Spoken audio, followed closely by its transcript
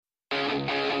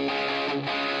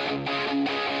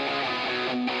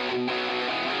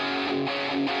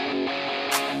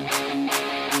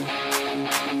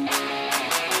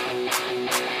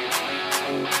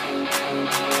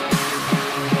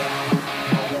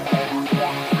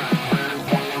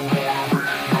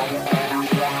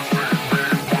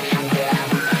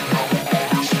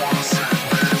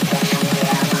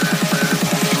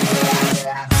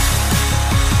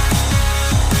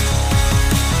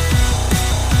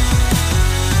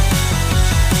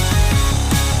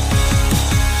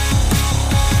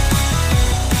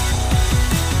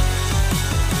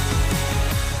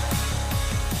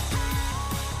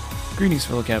Greetings,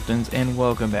 fellow captains, and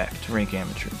welcome back to Rank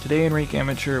Amateur. Today in Rank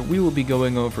Amateur, we will be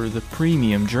going over the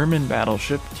premium German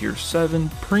battleship, Tier 7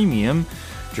 premium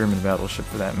German battleship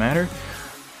for that matter,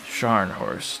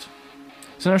 Scharnhorst.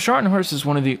 So now Scharnhorst is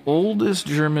one of the oldest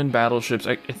German battleships.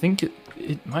 I think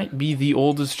it might be the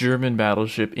oldest German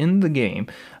battleship in the game.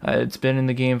 It's been in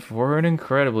the game for an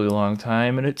incredibly long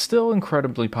time, and it's still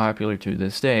incredibly popular to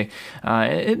this day.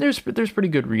 And there's pretty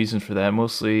good reasons for that,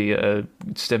 mostly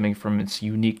stemming from its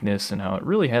uniqueness and how it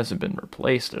really hasn't been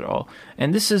replaced at all.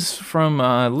 And this is from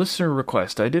listener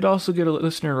request. I did also get a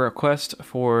listener request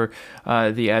for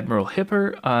the Admiral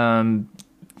Hipper.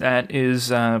 That is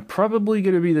probably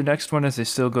going to be the next one as I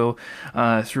still go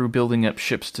through building up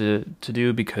ships to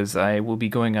do, because I will be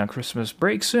going on Christmas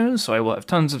break soon, so I will have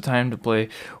tons of time to play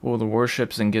World of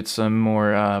Warships and get some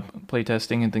more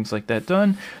playtesting and things like that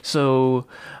done. So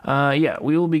yeah,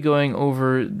 we will be going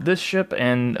over this ship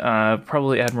and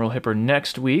probably Admiral Hipper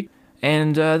next week.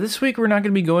 And this week we're not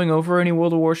going to be going over any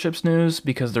World of Warships news,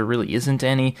 because there really isn't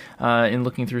any in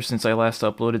looking through since I last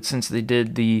uploaded, since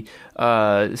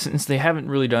they haven't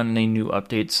really done any new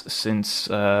updates since,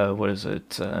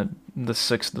 the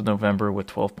 6th of November with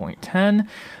 12.10.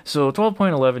 So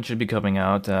 12.11 should be coming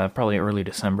out probably early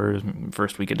December,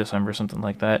 first week of December, something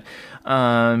like that.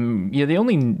 Yeah, the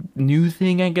only new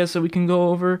thing I guess that we can go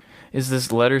over is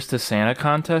this Letters to Santa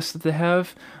contest that they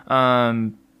have.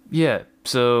 Yeah.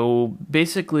 So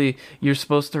basically, you're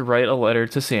supposed to write a letter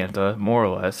to Santa, more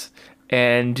or less,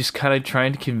 and just kind of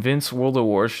trying to convince World of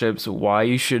Warships why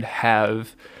you should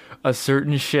have a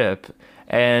certain ship,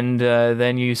 and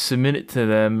then you submit it to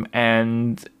them,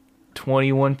 and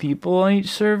 21 people on each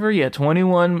server? Yeah,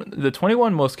 the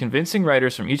 21 most convincing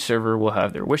writers from each server will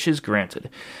have their wishes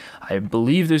granted. I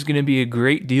believe there's going to be a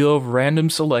great deal of random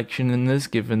selection in this,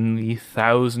 given the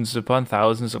thousands upon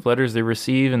thousands of letters they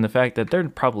receive and the fact that they're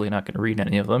probably not going to read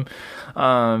any of them.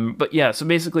 But yeah, so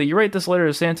basically you write this letter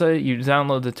to Santa, you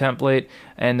download the template,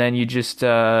 and then you just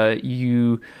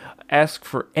you ask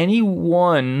for any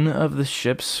one of the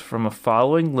ships from a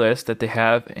following list that they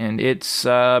have, and it's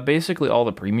basically all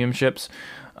the premium ships,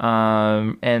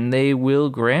 and they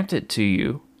will grant it to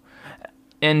you.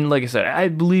 And like I said, I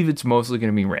believe it's mostly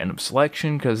going to be random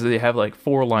selection, because they have like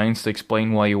 4 lines to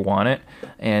explain why you want it,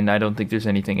 and I don't think there's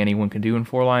anything anyone can do in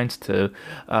 4 lines to,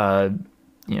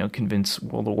 convince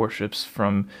World of Warships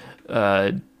from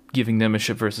giving them a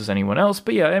ship versus anyone else.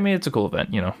 But yeah, I mean, it's a cool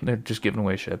event, they're just giving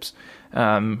away ships.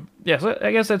 Yeah, so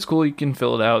I guess that's cool. You can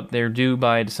fill it out. They're due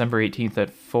by December 18th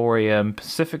at 4 a.m.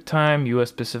 Pacific time,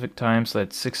 U.S. Pacific time, so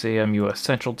that's 6 a.m. U.S.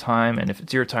 Central time, and if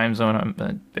it's your time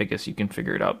zone, I guess you can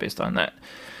figure it out based on that.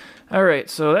 Alright,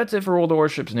 so that's it for World of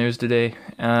Warships news today.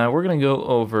 We're going to go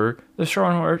over the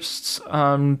Scharnhorst's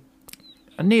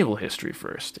naval history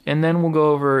first, and then we'll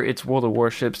go over its World of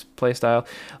Warships playstyle.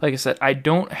 Like I said, I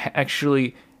don't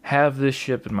actually have this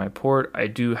ship in my port. I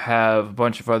do have a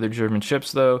bunch of other German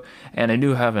ships though, and I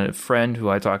do have a friend who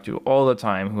I talk to all the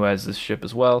time who has this ship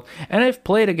as well, and I've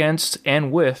played against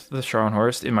and with the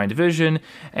Scharnhorst in my division,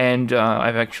 and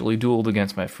I've actually dueled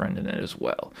against my friend in it as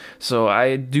well. So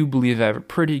I do believe I have a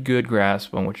pretty good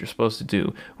grasp on what you're supposed to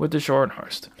do with the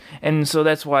Scharnhorst. And so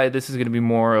that's why this is going to be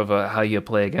more of a how you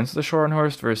play against the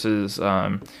Scharnhorst versus,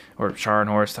 or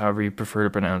Scharnhorst, however you prefer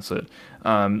to pronounce it,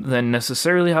 than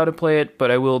necessarily how to play it, but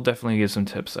I will definitely give some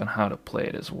tips on how to play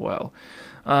it as well.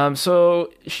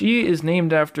 So she is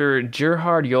named after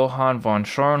Gerhard Johann von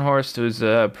Scharnhorst, who's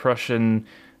a Prussian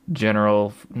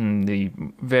general in the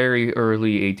very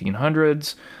early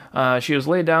 1800s. She was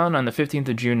laid down on the 15th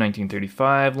of June,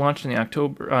 1935, launched on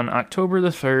October the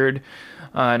 3rd,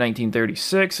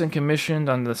 1936, and commissioned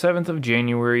on the 7th of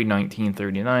January,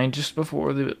 1939, just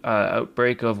before the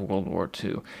outbreak of World War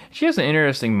II. She has an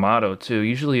interesting motto, too.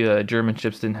 Usually German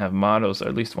ships didn't have mottos, or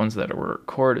at least ones that were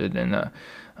recorded, and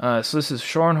so this is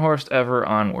Scharnhorst ever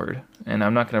onward. And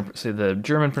I'm not going to say the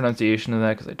German pronunciation of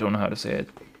that, because I don't know how to say it.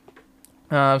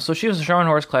 So she was a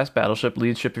Scharnhorst-class battleship,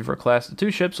 lead ship of her class of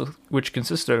 2 ships, which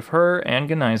consisted of her and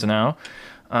Gneisenau.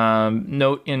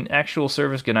 Note, in actual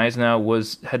service,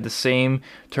 Gneisenau had the same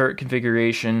turret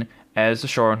configuration as the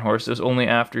Scharnhorst. It was only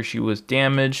after she was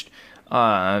damaged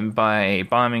by a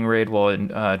bombing raid while in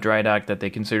dry dock that they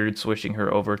considered switching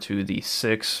her over to the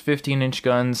 6 15-inch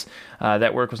guns.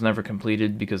 That work was never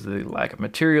completed because of the lack of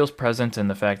materials present and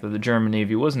the fact that the German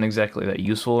Navy wasn't exactly that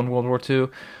useful in World War II,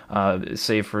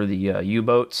 save for the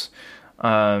U-boats.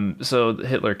 So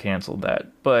Hitler canceled that.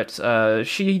 But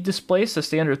she displaced a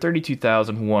standard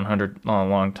 32,100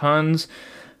 long tons.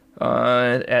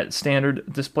 At standard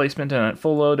displacement and at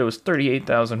full load, it was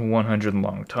 38,100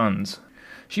 long tons.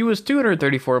 She was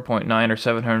 234.9 or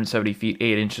 770 feet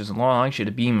 8 inches long. She had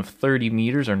a beam of 30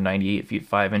 meters or 98 feet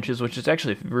 5 inches, which is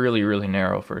actually really, really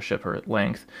narrow for a ship her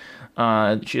length.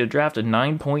 She had a draft of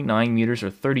 9.9 meters or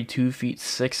 32 feet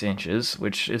 6 inches,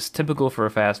 which is typical for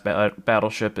a fast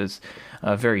battleship, is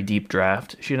a very deep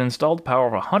draft. She had installed power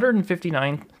of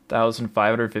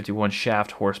 159,551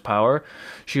 shaft horsepower.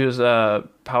 She was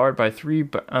powered by 3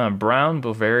 Brown,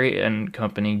 Boveri and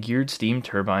Company geared steam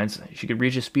turbines. She could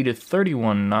reach a speed of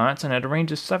 31 knots and had a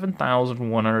range of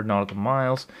 7,100 nautical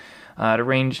miles at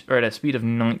a speed of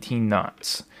 19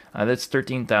 knots. That's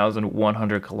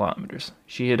 13,100 kilometers.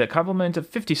 She had a complement of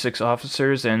 56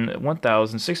 officers and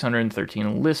 1,613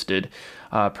 enlisted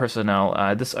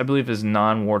personnel. This, I believe, is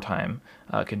non-wartime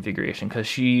configuration,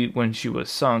 because when she was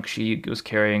sunk, she was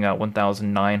carrying out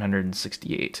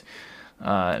 1,968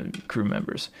 crew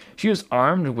members. She was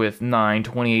armed with 9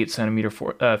 28-centimeter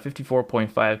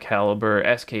 54.5 caliber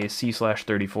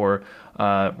SKC/34, or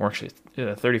actually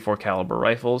 34 caliber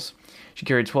rifles. She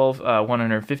carried 12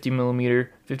 150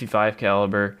 millimeter 55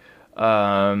 caliber.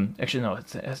 Actually, no,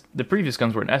 the previous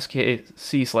guns were an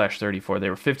SKC/34. They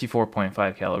were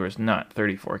 54.5 calibers, not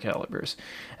 34 calibers.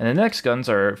 And the next guns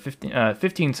are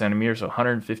 15 centimeters, so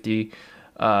 150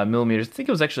 millimeters. I think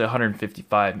it was actually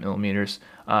 155 millimeters.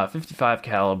 55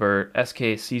 caliber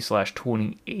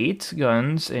SKC/28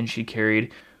 guns, and she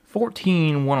carried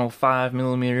 14 105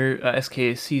 millimeter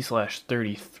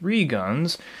SKC/33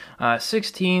 guns,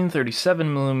 16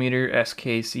 37 millimeter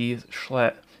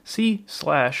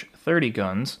SKC/30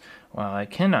 guns. Well, I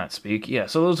cannot speak. Yeah,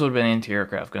 so those would have been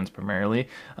anti-aircraft guns primarily.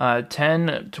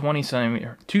 10 20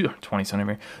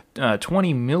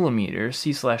 millimeter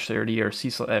C/30 or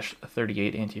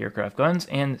C/38 anti-aircraft guns,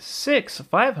 and 6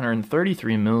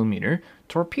 533 millimeter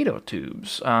torpedo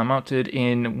tubes, mounted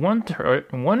in one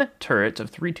turret of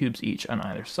 3 tubes each on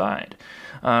either side.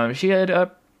 She had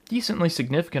a decently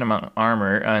significant amount of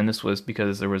armor, and this was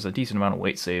because there was a decent amount of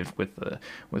weight saved with the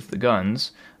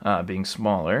guns being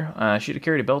smaller. She had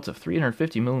carried a belt of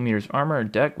 350 millimeters armor. Her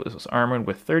deck was armored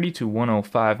with 30 to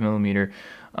 105 millimeter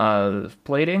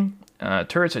plating.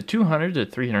 Turrets had 200 to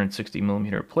 360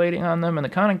 millimeter plating on them, and the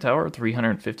conning tower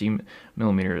 350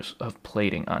 millimeters of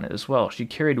plating on it as well. She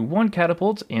carried 1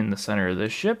 catapult in the center of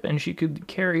this ship, and she could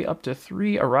carry up to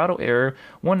 3 Arado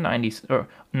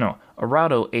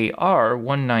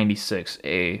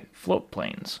AR-196A float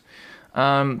planes.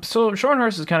 So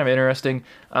Scharnhorst is kind of interesting.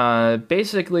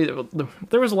 Basically,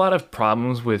 there was a lot of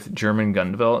problems with German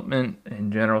gun development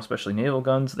in general, especially naval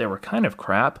guns. They were kind of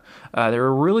crap. They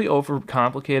were really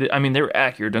overcomplicated. I mean, they were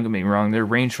accurate, don't get me wrong. Their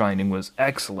range finding was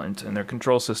excellent, and their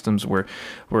control systems were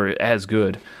as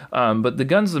good. But the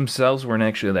guns themselves weren't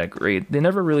actually that great. They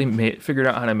never really figured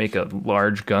out how to make a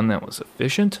large gun that was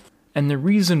efficient. And the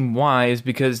reason why is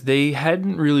because they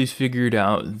hadn't really figured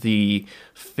out the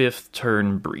 5th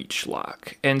turn breech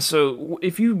lock. And so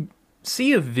if you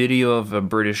see a video of a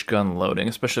British gun loading,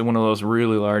 especially one of those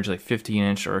really large, like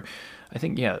 15-inch, or I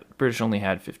think, yeah, British only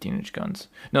had 15-inch guns.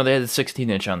 No, they had the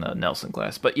 16-inch on the Nelson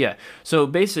class. But yeah, so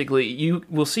basically you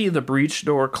will see the breech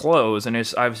door close, and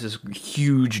it's obviously this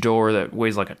huge door that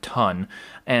weighs like a ton.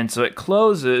 And so it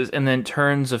closes and then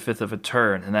turns a 5th of a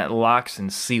turn, and that locks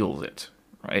and seals it.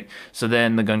 Right, so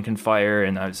then the gun can fire,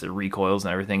 and obviously it recoils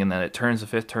and everything, and then it turns the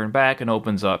 5th turn back and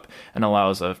opens up and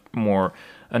allows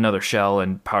another shell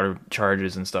and powder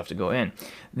charges and stuff to go in.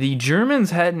 The Germans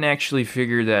hadn't actually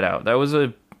figured that out. That was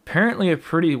apparently a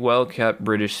pretty well kept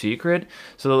British secret.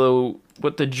 So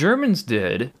what the Germans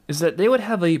did is that they would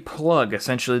have a plug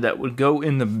essentially that would go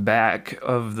in the back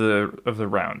of the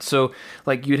round. So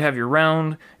like you'd have your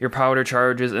round, your powder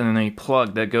charges, and then a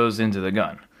plug that goes into the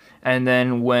gun. And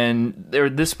then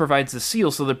this provides the seal,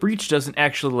 so the breech doesn't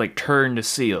actually like turn to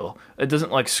seal. It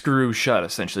doesn't like screw shut.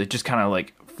 Essentially, it just kind of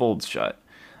like folds shut.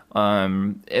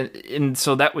 And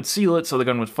so that would seal it, so the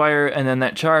gun would fire, and then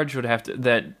that charge would have to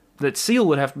that seal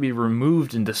would have to be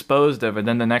removed and disposed of, and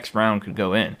then the next round could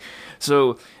go in.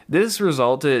 So this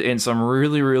resulted in some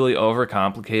really, really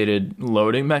overcomplicated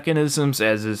loading mechanisms,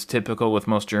 as is typical with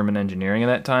most German engineering at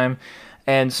that time.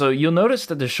 And so you'll notice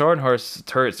that the Scharnhorst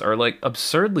turrets are like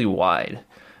absurdly wide.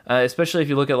 Especially if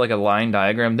you look at like a line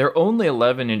diagram, they're only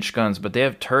 11-inch guns, but they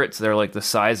have turrets that are like the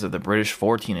size of the British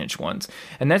 14-inch ones,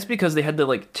 and that's because they had to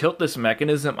like tilt this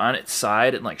mechanism on its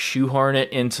side and like shoehorn it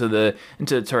into the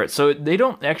turret. So they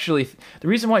don't actually. The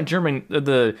reason why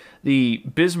the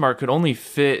Bismarck could only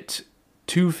fit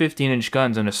two 15-inch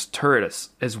guns and a turret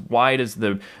as wide as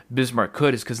the Bismarck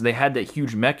could is because they had that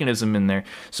huge mechanism in there.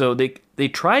 So they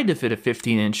tried to fit a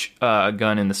 15-inch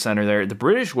gun in the center there. The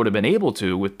British would have been able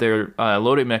to with their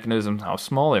loading mechanisms, how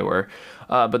small they were,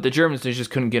 but the Germans, they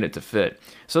just couldn't get it to fit.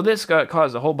 So this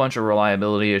caused a whole bunch of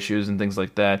reliability issues and things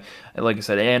like that. Like I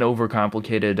said, and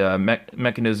overcomplicated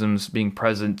mechanisms being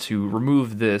present to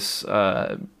remove this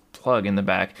plug in the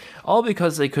back, all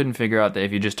because they couldn't figure out that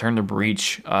if you just turn the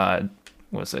breech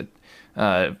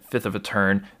fifth of a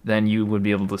turn, then you would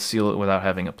be able to seal it without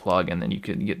having a plug, and then you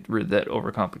could get rid of that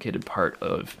overcomplicated part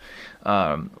of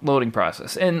loading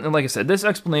process. And like I said, this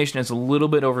explanation is a little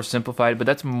bit oversimplified, but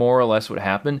that's more or less what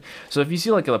happened. So if you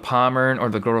see like the Pommern or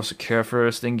the Grosse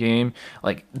Käferst in game,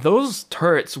 like those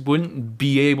turrets wouldn't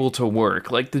be able to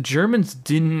work. Like the Germans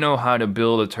didn't know how to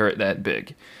build a turret that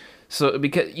big. So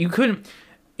because you couldn't,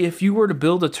 if you were to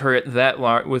build a turret that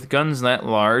large with guns that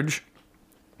large,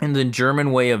 in the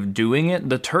German way of doing it,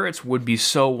 the turrets would be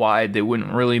so wide they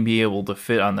wouldn't really be able to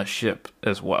fit on the ship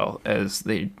as well as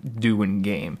they do in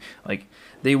game. Like,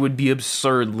 they would be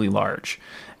absurdly large.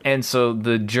 And so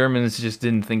the Germans just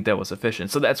didn't think that was efficient.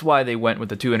 So that's why they went with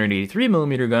the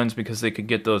 283mm guns, because they could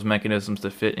get those mechanisms to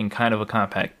fit in kind of a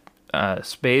compact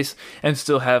space and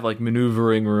still have like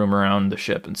maneuvering room around the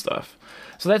ship and stuff.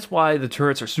 So that's why the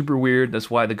turrets are super weird. That's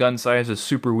why the gun size is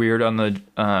super weird on the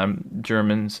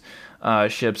Germans'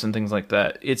 ships and things like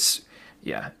that.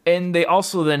 And they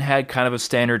also then had kind of a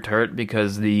standard turret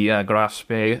because the Graf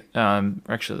Spee,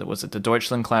 actually, was it the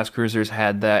Deutschland class cruisers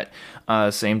had that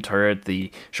same turret.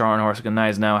 The Scharnhorst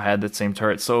guys now had that same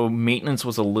turret. So maintenance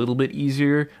was a little bit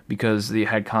easier because they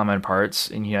had common parts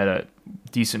and you had a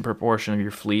decent proportion of your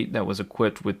fleet that was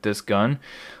equipped with this gun.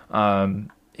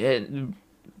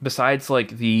 Besides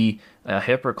like the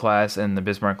Hitler class and the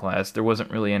Bismarck class, there wasn't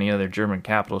really any other German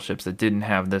capital ships that didn't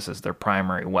have this as their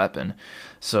primary weapon.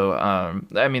 So,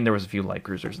 I mean, there was a few light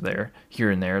cruisers there,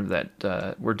 here and there,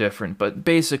 that were different. But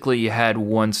basically, you had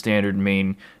one standard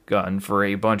main gun for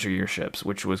a bunch of your ships,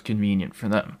 which was convenient for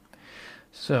them.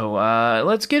 So,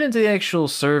 let's get into the actual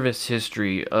service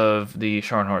history of the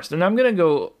Scharnhorst. And I'm going to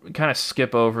go kind of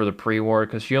skip over the pre-war,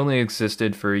 because she only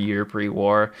existed for a year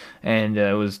pre-war, and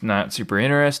it was not super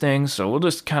interesting. So we'll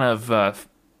just kind of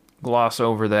gloss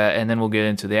over that, and then we'll get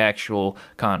into the actual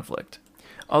conflict.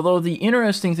 Although the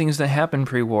interesting things that happened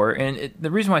pre-war, and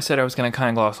the reason why I said I was going to kind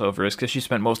of gloss over is because she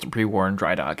spent most of pre-war in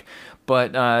dry dock.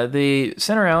 But they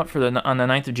sent her out on the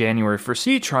 9th of January for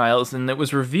sea trials, and it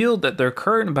was revealed that their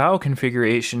current bow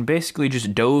configuration basically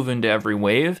just dove into every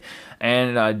wave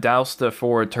and doused the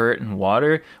forward turret in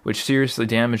water, which seriously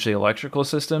damaged the electrical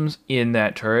systems in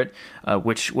that turret,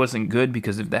 which wasn't good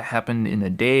because if that happened in a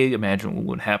day, imagine what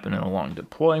would happen in a long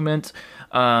deployment.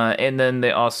 And then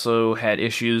they also had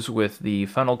issues with the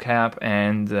funnel cap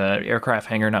and the aircraft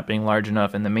hangar not being large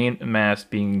enough and the main mast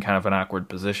being in kind of an awkward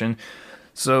position.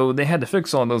 So they had to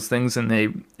fix all those things, and they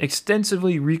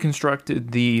extensively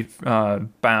reconstructed the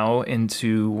bow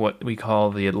into what we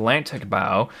call the Atlantic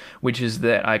bow, which is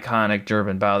that iconic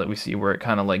German bow that we see where it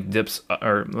kind of like dips,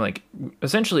 or like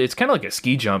essentially it's kind of like a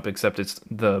ski jump, except it's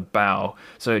the bow.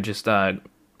 So it just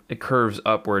it curves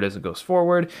upward as it goes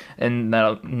forward, and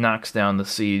that knocks down the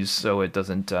seas so it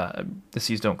doesn't the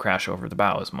seas don't crash over the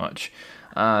bow as much.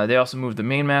 They also moved the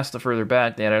mainmast to further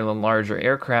back. They added a larger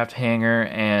aircraft hangar,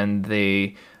 and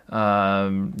they,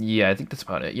 I think that's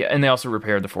about it. Yeah, and they also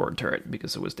repaired the forward turret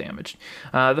because it was damaged.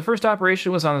 The first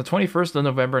operation was on the 21st of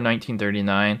November,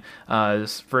 1939.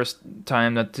 This first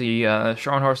time that the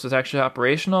Scharnhorst was actually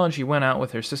operational, and she went out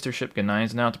with her sister ship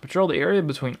Gneisenau now to patrol the area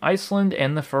between Iceland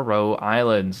and the Faroe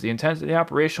Islands. The intent of the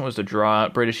operation was to draw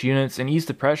out British units and ease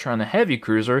the pressure on the heavy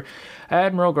cruiser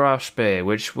Admiral Graf Spee,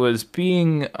 which was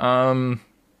being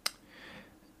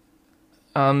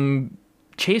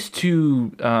chased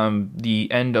to the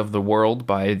end of the world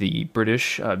by the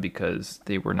British because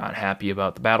they were not happy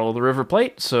about the Battle of the River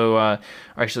Plate. So,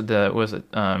 actually, not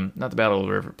the Battle of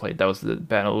the River Plate. That was the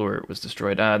battle where it was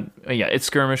destroyed. It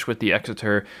skirmished with the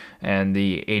Exeter and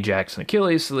the Ajax and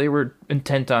Achilles. So they were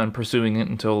intent on pursuing it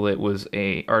until it was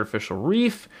a artificial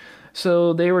reef.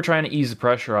 So they were trying to ease the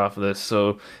pressure off of this.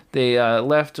 So they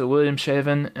left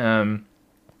Wilhelmshaven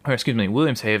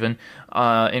Williamshaven,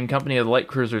 in company of the light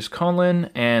cruisers Conlin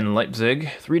and Leipzig,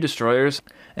 3 destroyers,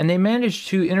 and they managed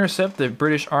to intercept the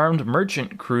British armed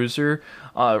merchant cruiser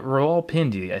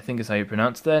Rawalpindi, I think is how you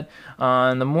pronounce that,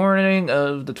 on the morning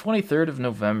of the 23rd of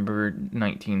November,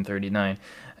 1939.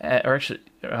 Or actually,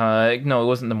 no, it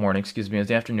wasn't the morning, excuse me, it was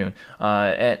the afternoon.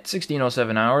 At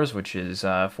 16:07 hours, which is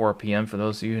 4 p.m. for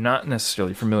those of you not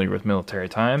necessarily familiar with military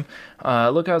time,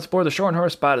 lookouts aboard the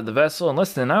Scharnhorst spotted the vessel, and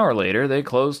less than an hour later, they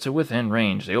closed to within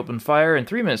range. They opened fire, and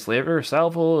 3 minutes later, a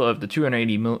salvo of the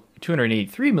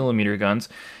 283 millimeter guns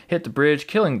hit the bridge,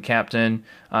 killing the captain.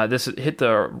 This hit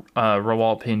the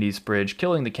Rawalpindi's bridge,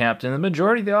 killing the captain and the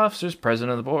majority of the officers present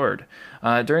on the board.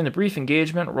 During the brief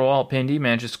engagement, Rawalpindi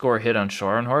managed to score a hit on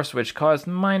Scharnhorst, which caused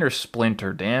minor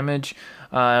splinter damage.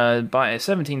 By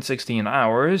 17:16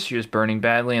 hours, she was burning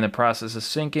badly in the process of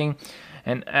sinking,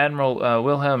 and Admiral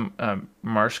Wilhelm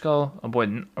Marschall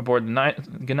aboard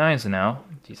the Gneisenau,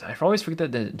 I always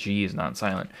forget that the G is not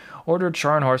silent, ordered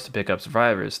Scharnhorst to pick up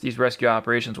survivors. These rescue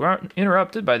operations were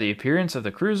interrupted by the appearance of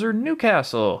the cruiser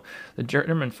Newcastle. The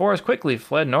German force quickly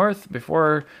fled north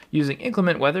before using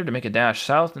inclement weather to make a dash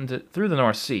south through the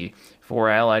North Sea. 4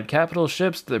 Allied capital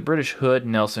ships, the British Hood,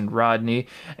 Nelson, Rodney,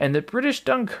 and the British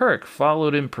Dunkirk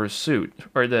followed in pursuit.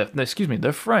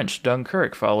 The French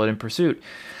Dunkirk followed in pursuit.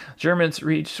 Germans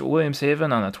reached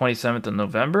Williamshaven on the 27th of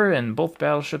November, and both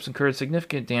battleships incurred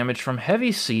significant damage from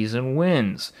heavy seas and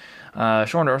winds.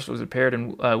 Scharnhorst was repaired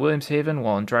in Williamshaven,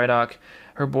 while in dry dock,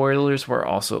 her boilers were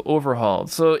also overhauled.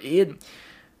 So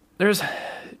there's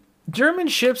German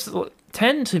ships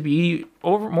tend to be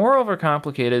more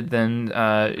overcomplicated than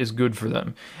is good for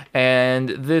them, and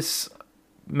this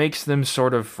makes them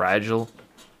sort of fragile,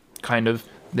 kind of.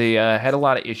 They had a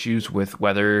lot of issues with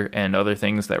weather and other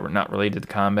things that were not related to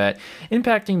combat,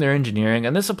 impacting their engineering,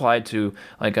 and this applied to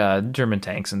like German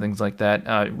tanks and things like that.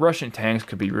 Russian tanks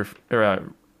could be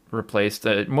replaced.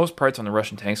 Most parts on the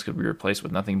Russian tanks could be replaced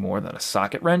with nothing more than a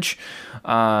socket wrench,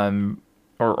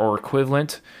 or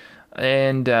equivalent.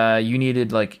 And you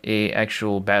needed like a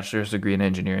actual bachelor's degree in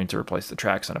engineering to replace the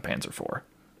tracks on a Panzer IV.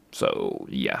 So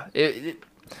yeah,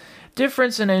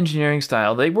 difference in engineering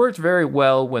style. They worked very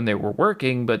well when they were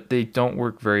working, but they don't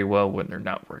work very well when they're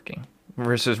not working.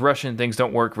 Versus Russian things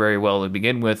don't work very well to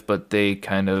begin with, but they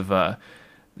kind of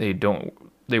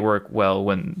they work well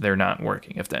when they're not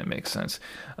working, if that makes sense.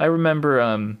 I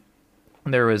remember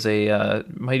there was a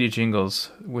Mighty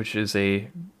Jingles, which is a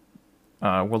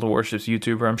World of Warships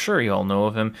YouTuber, I'm sure you all know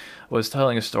of him, was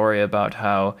telling a story about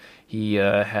how he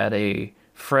had a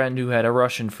friend who had a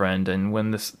Russian friend, and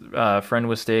when this friend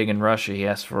was staying in Russia, he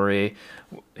asked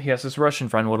this Russian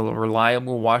friend what a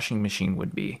reliable washing machine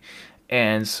would be.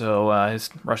 And so his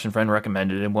Russian friend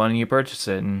recommended it, and he purchased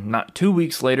it, and not 2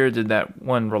 weeks later did that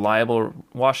one reliable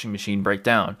washing machine break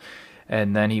down.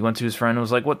 And then he went to his friend and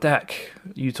was like, "What the heck?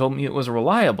 You told me it was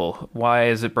reliable. Why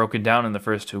is it broken down in the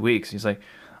first 2 weeks?" He's like,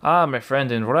 my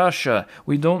friend, in Russia,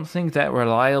 we don't think that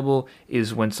reliable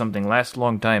is when something lasts a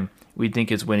long time. We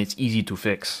think it's when it's easy to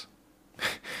fix."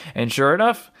 And sure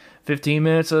enough, 15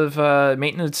 minutes of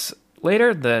maintenance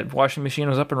later, the washing machine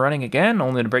was up and running again,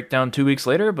 only to break down 2 weeks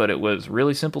later, but it was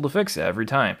really simple to fix every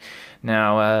time.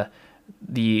 Now,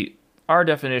 our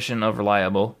definition of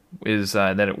reliable is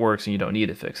that it works and you don't need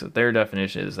to fix it. Their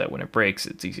definition is that when it breaks,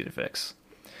 it's easy to fix.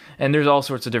 And there's all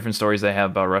sorts of different stories they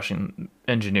have about Russian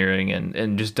engineering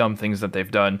and just dumb things that they've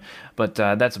done. But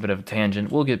that's a bit of a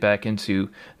tangent. We'll get back into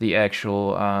the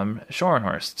actual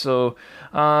Scharnhorst. So,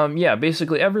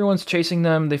 basically everyone's chasing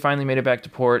them. They finally made it back to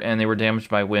port, and they were damaged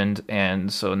by wind.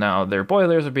 And so now their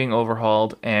boilers are being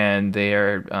overhauled, and they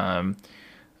are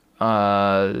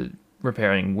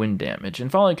repairing wind damage.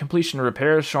 And following completion of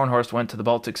repairs, Scharnhorst went to the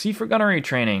Baltic Sea for gunnery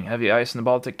training. Heavy ice in the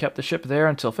Baltic kept the ship there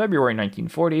until February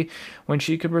 1940, when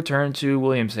she could return to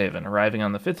Williamshaven, arriving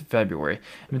on the 5th of February.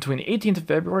 And between the 18th of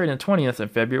February and the 20th of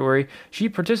February, she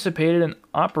participated in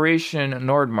Operation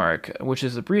Nordmark, which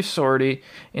is a brief sortie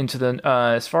into the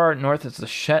as far north as the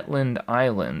Shetland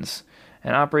Islands.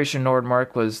 And Operation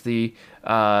Nordmark was the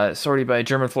sortie by a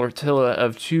German flotilla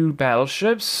of 2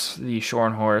 battleships, the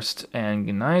Scharnhorst and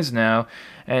Gneisenau,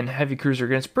 and heavy cruiser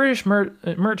against British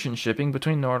merchant shipping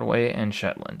between Norway and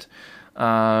Shetland.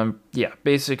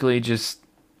 Basically just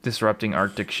disrupting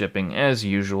Arctic shipping as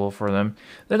usual for them.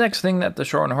 The next thing that the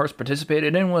Scharnhorst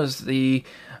participated in was the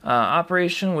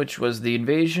operation, which was the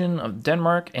invasion of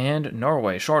Denmark and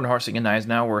Norway. Scharnhorst and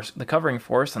Gneisenau were the covering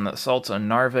force on the assaults on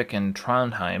Narvik and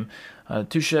Trondheim.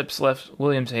 2 ships left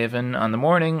Williamshaven on the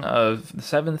morning of the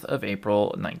 7th of April,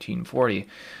 1940,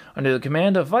 under the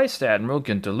command of Vice Admiral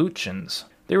Günther Lütjens.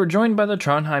 They were joined by the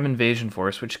Trondheim invasion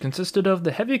force, which consisted of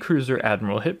the heavy cruiser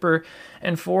Admiral Hitler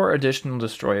and 4 additional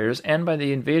destroyers, and by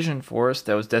the invasion force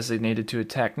that was designated to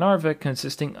attack Narvik,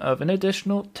 consisting of an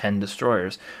additional 10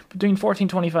 destroyers. Between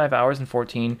 1425 hours and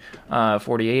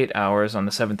 1448 hours on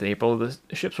the 7th of April, the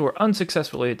ships were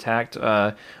unsuccessfully attacked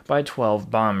by 12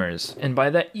 bombers, and by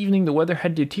that evening the weather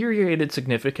had deteriorated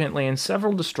significantly, and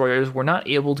several destroyers were not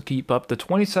able to keep up the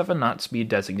 27-knot speed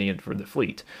designated for the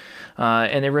fleet.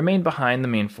 And they remained behind the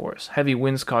main force. Heavy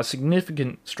winds caused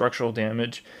significant structural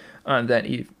damage that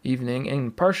evening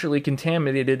and partially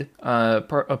contaminated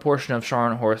a portion of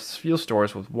Scharnhorst's fuel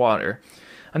stores with water.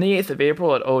 On the 8th of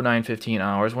April at 09:15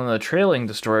 hours, one of the trailing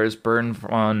destroyers, Bern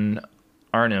von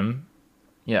Arnim,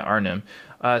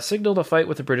 signaled a fight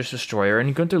with the British destroyer,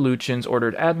 and Gunther Lütjens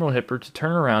ordered Admiral Hitler to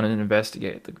turn around and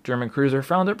investigate. The German cruiser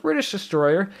found a British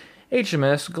destroyer,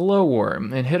 HMS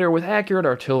Glowworm, and hit her with accurate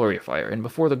artillery fire, and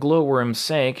before the Glowworm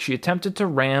sank, she attempted to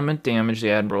ram and damage the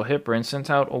Admiral Hitler and sent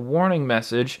out a warning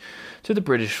message to the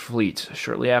British fleet.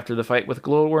 Shortly after the fight with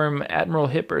Glowworm, Admiral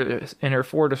Hitler and her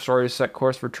 4 destroyers set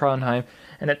course for Trondheim,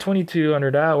 and at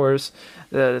 2200 hours,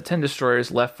 the 10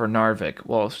 destroyers left for Narvik,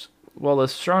 while the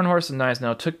Scharnhorst and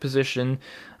Gneisenau took position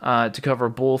to cover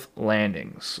both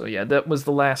landings. So yeah, that was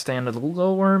the last stand of the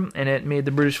Glowworm, and it made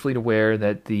the British fleet aware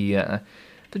that the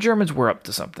Germans were up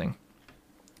to something.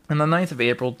 On the 9th of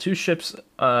April, 2 ships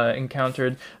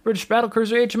encountered British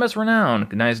battlecruiser HMS Renown.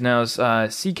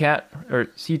 Gneisenau's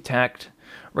Sea-Tact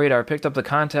radar picked up the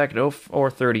contact at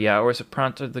 04:30 hours. It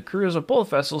prompted the crews of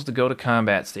both vessels to go to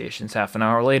combat stations. Half an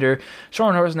hour later,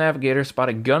 Scharnhorst navigator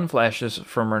spotted gun flashes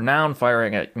from Renown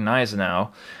firing at Gneisenau,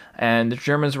 and the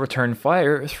Germans returned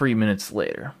fire 3 minutes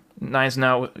later.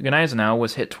 Gneisenau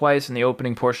was hit twice in the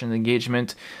opening portion of the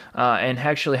engagement and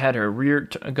actually had her rear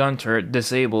gun turret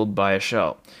disabled by a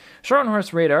shell.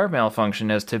 Scharnhorst's radar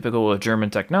malfunctioned as typical of German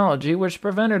technology, which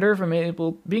prevented her from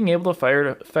being able to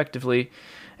fire effectively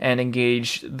and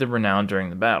engage the Renown during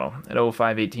the battle. At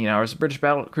 05:18 hours, the British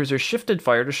battlecruiser shifted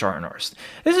fire to Scharnhorst.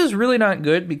 This is really not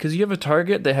good because you have a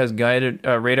target that has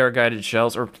radar-guided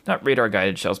shells, or not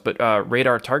radar-guided shells, but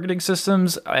radar targeting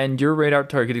systems, and your radar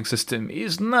targeting system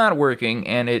is not working,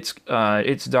 and it's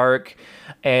dark,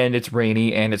 and it's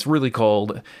rainy, and it's really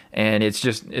cold, and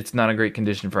it's not a great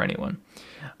condition for anyone.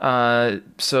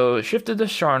 So it shifted to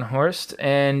Scharnhorst,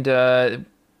 and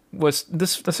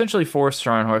this essentially forced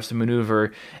Scharnhorst to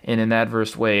maneuver in an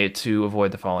adverse way to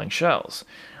avoid the falling shells.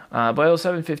 By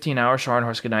 07:15 hours,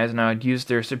 Scharnhorst and Gneisenau had used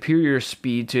their superior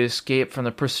speed to escape from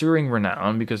the pursuing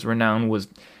Renown, because Renown was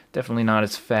definitely not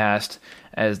as fast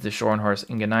as the Scharnhorst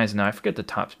and Gneisenau. I forget the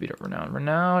top speed of Renown.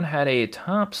 Renown had a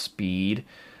top speed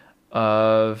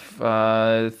of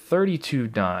 32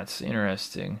 knots.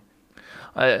 Interesting.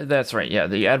 That's right, yeah.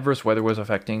 The adverse weather was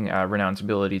affecting Renown's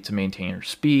ability to maintain her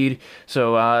speed,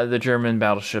 so the German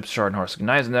battleships Scharnhorst and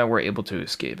Gneisenau were able to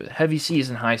escape. Heavy seas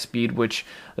and high speed, which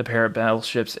the pair of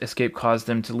battleships escaped, caused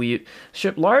them to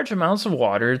ship large amounts of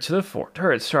water to the forward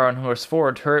turret. Scharnhorst's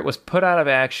forward turret was put out of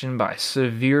action by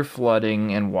severe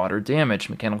flooding and water damage.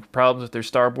 Mechanical problems with their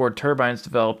starboard turbines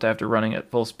developed after running at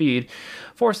full speed,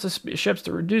 forced the ships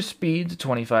to reduce speed to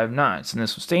 25 knots, and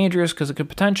this was dangerous because it could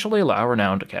potentially allow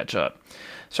Renown to catch up.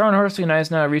 Scharnhorst and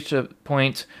Gneisenau reached a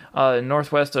point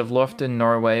northwest of Loften,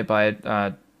 Norway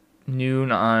by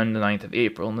noon on the 9th of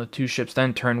April, and the 2 ships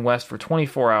then turned west for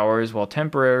 24 hours while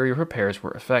temporary repairs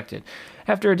were effected.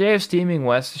 After a day of steaming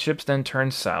west, the ships then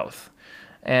turned south,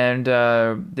 and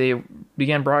they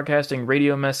began broadcasting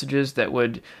radio messages that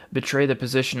would betray the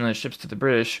position of the ships to the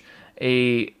British.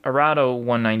 A Arado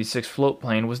 196 float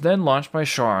plane was then launched by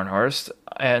Scharnhorst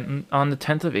on the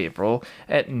 10th of April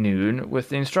at noon with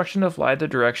the instruction to fly the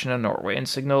direction of Norway, and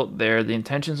signaled there the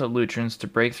intentions of Lütjens to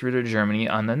break through to Germany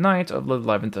on the night of the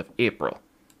 11th of April.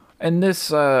 And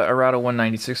this Arado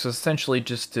 196 was essentially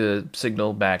just to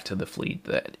signal back to the fleet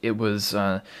that it was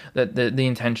that the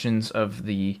intentions of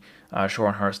the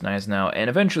Scharnhorst, Gneisenau, and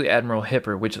eventually Admiral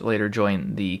Hitler, which later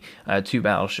joined the 2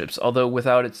 battleships, although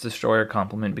without its destroyer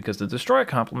complement, because the destroyer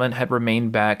complement had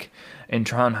remained back in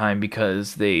Trondheim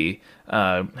because they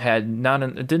did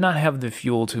not have the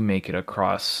fuel to make it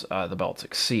across the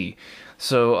Baltic Sea.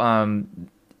 So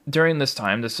during this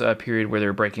time, this period where they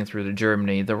were breaking through to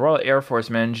Germany, the Royal Air Force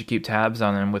managed to keep tabs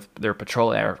on them with their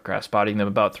patrol aircraft, spotting them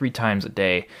about 3 times a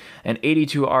day. And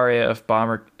 82 RAF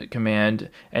Bomber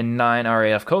Command and 9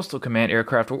 RAF Coastal Command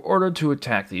aircraft were ordered to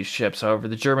attack these ships. However,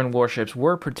 the German warships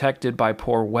were protected by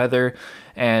poor weather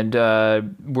and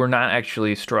were not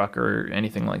actually struck or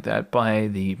anything like that by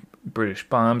the British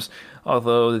bombs,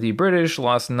 although the British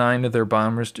lost 9 of their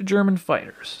bombers to German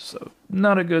fighters. So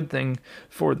not a good thing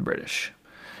for the British.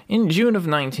 In June of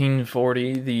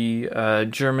 1940, the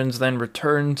Germans then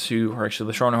returned to, or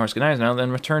actually the Scharnhorst now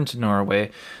then returned to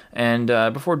Norway, and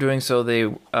before doing so, they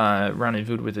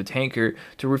rendezvoused with a tanker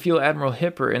to refuel Admiral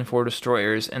Hipper and 4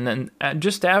 destroyers, and then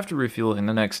just after refueling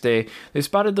the next day, they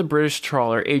spotted the British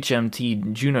trawler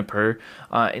HMT Juniper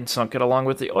and sunk it along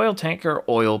with the oil tanker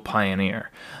Oil Pioneer.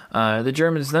 The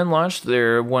Germans then launched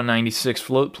their 196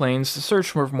 float planes to search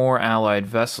for more Allied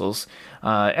vessels.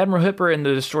 Admiral Hipper and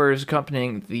the destroyers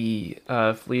accompanying the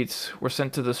fleets were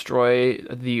sent to destroy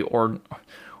the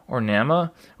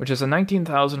Ornama, which is a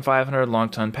 19,500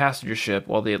 long-ton passenger ship,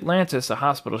 while the Atlantis, a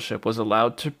hospital ship, was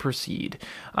allowed to proceed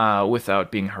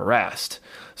without being harassed.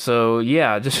 So,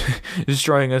 yeah, just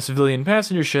destroying a civilian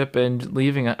passenger ship and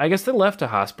leaving I guess they left a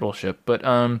hospital ship, but,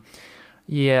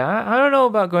 yeah, I don't know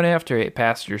about going after a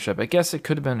passenger ship. I guess it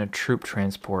could have been a troop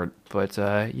transport, but,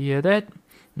 yeah, I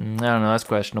don't know, that's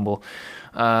questionable.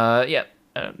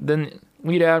 Then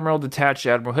Lead Admiral detached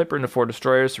Admiral Hipper into 4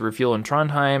 destroyers to refuel in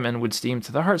Trondheim and would steam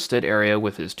to the Harstad area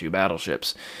with his 2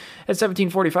 battleships. At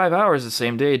 17:45 hours the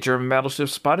same day, German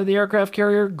battleships spotted the aircraft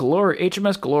carrier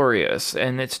HMS Glorious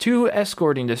and its 2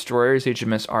 escorting destroyers,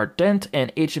 HMS Ardent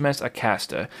and HMS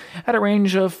Acasta, at a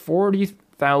range of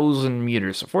 40,000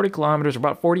 meters, so 40 kilometers,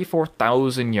 about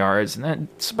 44,000 yards, and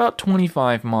that's about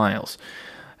 25 miles.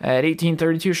 At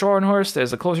 18:32 Scharnhorst, as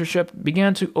the closer ship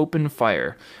began to open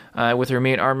fire with her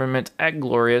main armament at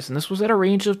Glorious, and this was at a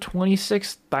range of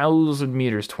 26,000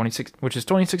 meters, which is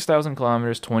 26,000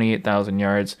 kilometers, 28,000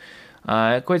 yards.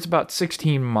 Equates about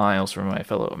 16 miles for my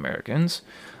fellow Americans.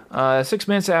 6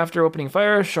 minutes after opening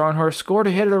fire, Scharnhorst scored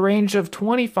a hit at a range of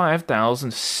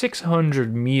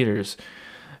 25,600 meters.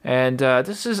 And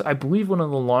this is, I believe, one of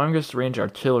the longest range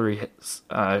artillery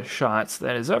shots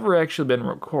that has ever actually been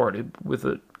recorded with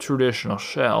a traditional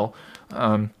shell.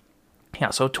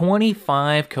 So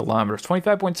 25 kilometers,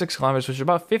 25.6 kilometers, which is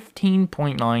about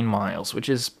 15.9 miles, which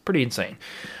is pretty insane.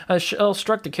 A shell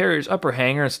struck the carrier's upper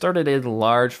hangar and started a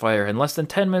large fire, and less than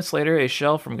 10 minutes later, a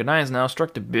shell from Gneisenau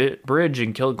struck the bridge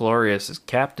and killed Glorious's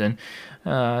captain.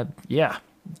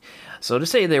 So to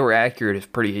say they were accurate is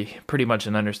pretty much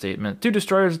an understatement. 2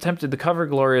 destroyers attempted to cover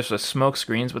Glorious with smoke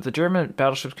screens, but the German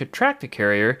battleships could track the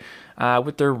carrier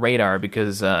with their radar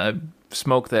because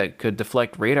smoke that could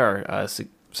deflect radar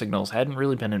signals hadn't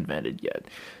really been invented yet.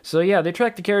 So yeah, they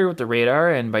tracked the carrier with the radar,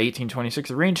 and by 1826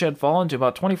 the range had fallen to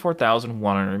about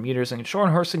 24,100 meters, and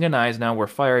Scharnhorst and Gneisenau were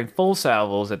firing full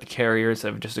salvos at the carrier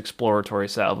instead of just exploratory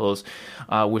salvos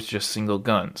with just single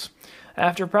guns.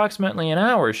 After approximately an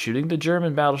hour shooting, the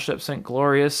German battleship sent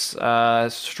Glorious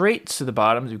straight to the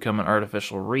bottom to become an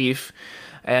artificial reef.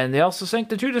 And they also sank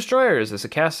the 2 destroyers, as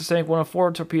Acasta sank one of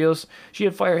 4 torpedoes. She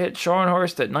had fire hit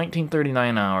Scharnhorst at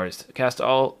 1939 hours. Acasta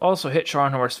also hit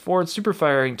Scharnhorst's forward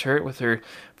superfiring turret with her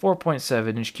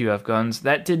 4.7-inch QF guns.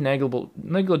 That did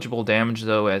negligible damage,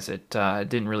 though, as it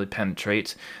didn't really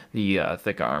penetrate the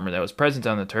thick armor that was present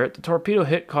on the turret. The torpedo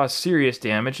hit caused serious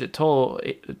damage. It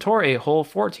tore a hole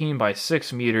 14 by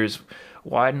 6 meters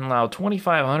wide and allowed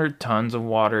 2,500 tons of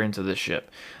water into the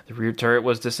ship. The rear turret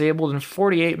was disabled and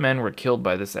 48 men were killed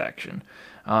by this action.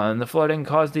 And the flooding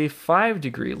caused a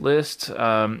 5-degree list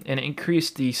and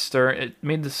increased the stern. It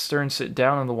made the stern sit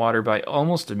down in the water by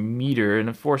almost a meter and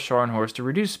it forced Scharnhorst to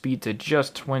reduce speed to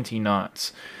just 20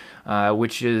 knots,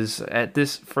 which is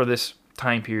for this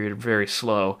time period very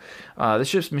slow. The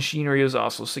ship's machinery was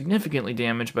also significantly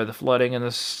damaged by the flooding, and the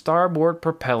starboard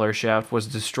propeller shaft was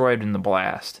destroyed in the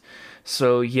blast.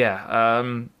 So yeah,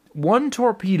 1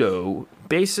 torpedo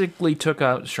basically took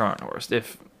out Scharnhorst.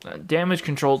 If damage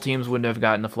control teams wouldn't have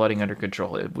gotten the flooding under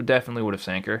control, it definitely would have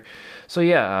sank her. So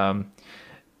yeah, I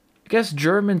guess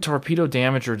German torpedo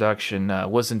damage reduction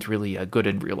wasn't really good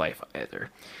in real life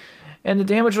either. And the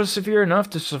damage was severe enough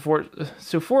to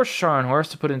force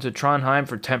Scharnhorst to put into Trondheim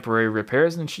for temporary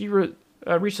repairs, and she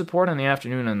reached the port on the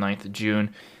afternoon of the 9th of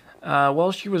June.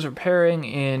 While she was repairing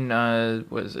in,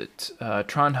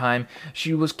 Trondheim,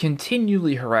 she was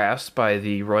continually harassed by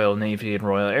the Royal Navy and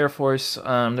Royal Air Force.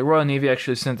 The Royal Navy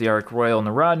actually sent the Ark Royal and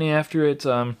the Rodney after it.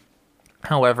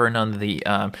 However, none of the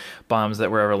bombs that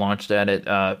were ever launched at it,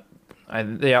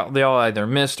 they all either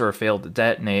missed or failed to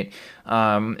detonate.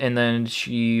 And then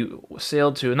she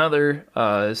sailed to another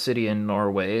city in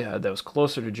Norway that was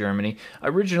closer to Germany.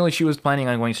 Originally, she was planning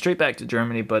on going straight back to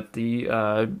Germany, but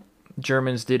the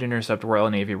Germans did intercept Royal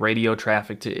Navy radio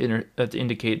traffic to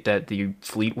indicate that the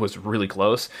fleet was really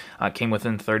close, came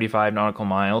within 35 nautical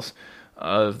miles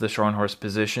of the Scharnhorst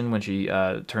position when she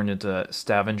turned into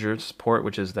Stavanger's port,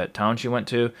 which is that town she went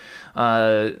to.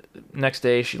 Next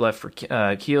day, she left for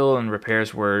Kiel, and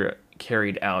repairs were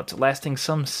carried out, lasting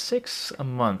some 6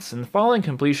 months. And following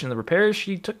completion of the repairs,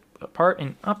 she took part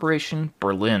in Operation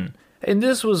Berlin. And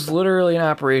this was literally an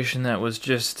operation that was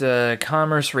just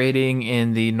commerce raiding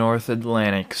in the North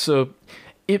Atlantic. So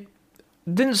it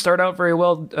didn't start out very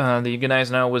well. The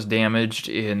Gneisenau was damaged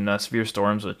in severe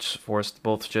storms, which forced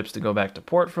both ships to go back to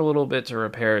port for a little bit to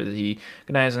repair the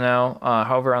Gneisenau.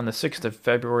 However, on the 6th of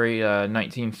February,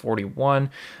 1941,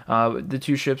 the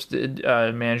two ships did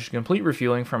manage to complete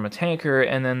refueling from a tanker,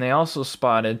 and then they also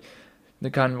spotted the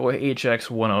convoy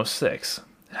HX-106.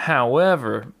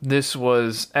 However, this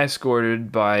was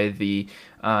escorted by the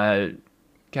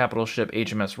capital ship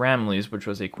HMS Ramillies, which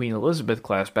was a Queen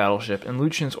Elizabeth-class battleship, and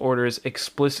Lucien's orders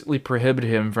explicitly prohibited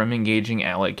him from engaging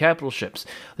Allied capital ships.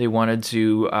 They wanted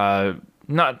to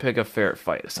not pick a fair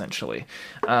fight, essentially.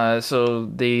 So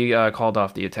they called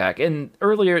off the attack. And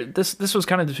earlier, this was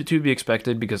kind of to be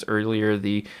expected, because earlier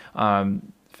the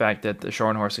fact that the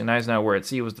Scharnhorst and Gneisenau were at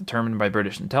sea was determined by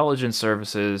British intelligence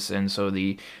services, and so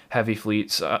the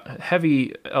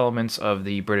heavy elements of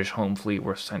the British home fleet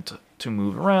were sent to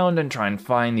move around and try and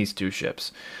find these two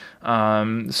ships.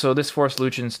 So this forced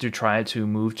Luciens to try to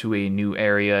move to a new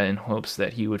area in hopes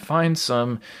that he would find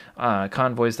some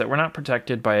convoys that were not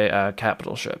protected by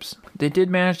capital ships. They did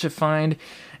manage to find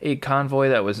a convoy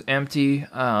that was empty.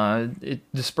 It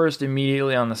dispersed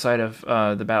immediately on the side of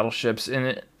the battleships, and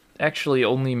it actually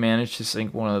only managed to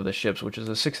sink one of the ships, which is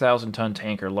a 6,000-ton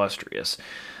tanker Lustrious.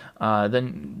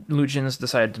 Then Luciens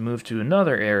decided to move to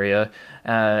another area,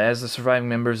 as the surviving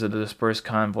members of the dispersed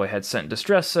convoy had sent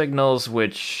distress signals,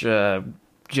 which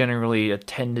generally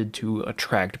tended to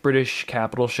attract British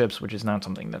capital ships, which is not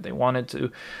something that they wanted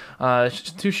to.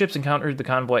 Two ships encountered the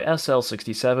convoy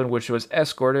SL-67, which was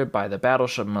escorted by the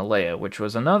battleship Malaya, which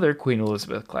was another Queen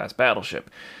Elizabeth-class battleship.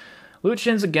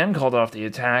 Luciens again called off the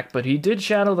attack, but he did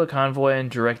shadow the convoy and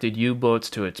directed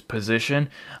U-boats to its position.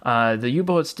 The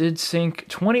U-boats did sink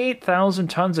 28,000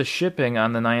 tons of shipping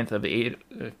on the night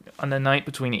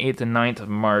between 8th and 9th of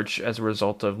March as a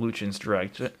result of Luciens'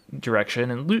 direction,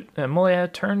 and Malaya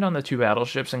turned on the two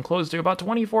battleships and closed to about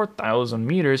 24,000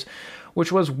 meters,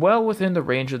 which was well within the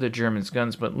range of the Germans'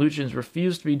 guns, but Luciens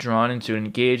refused to be drawn into an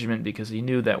engagement because he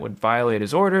knew that would violate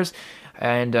his orders,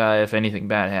 and if anything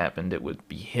bad happened, it would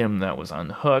be him that was on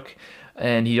the hook.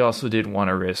 And he also didn't want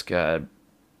to risk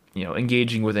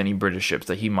engaging with any British ships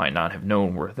that he might not have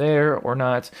known were there or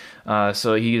not,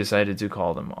 so he decided to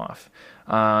call them off.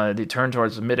 They turned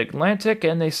towards the mid-Atlantic,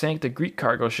 and they sank the Greek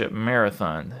cargo ship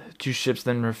Marathon. Two ships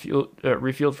then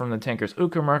refueled from the tankers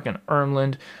Uckermark and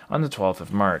Ermland on the 12th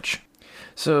of March.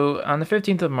 So, on the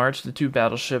 15th of March, the two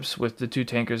battleships with the two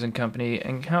tankers in company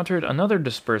encountered another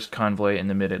dispersed convoy in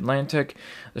the mid-Atlantic.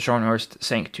 The Scharnhorst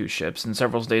sank two ships, and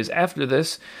several days after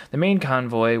this, the main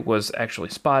convoy was actually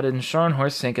spotted, and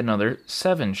Scharnhorst sank another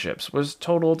 7 ships, which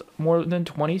totaled more than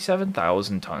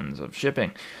 27,000 tons of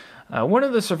shipping. One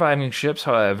of the surviving ships,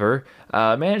 however,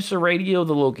 managed to radio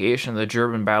the location of the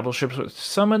German battleships, which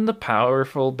summoned the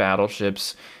powerful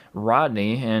battleships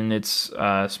Rodney and its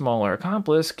smaller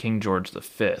accomplice, King George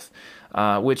V,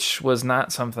 which was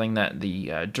not something that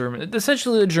the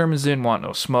Germans didn't want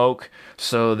no smoke,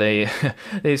 so they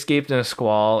they escaped in a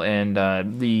squall, and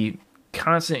the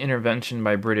constant intervention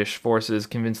by British forces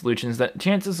convinced Luciens that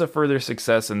chances of further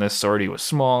success in this sortie was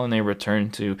small, and they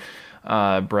returned to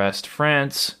Brest,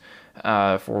 France,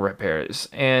 for repairs.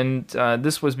 And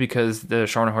this was because the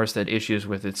Scharnhorst had issues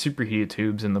with its superheated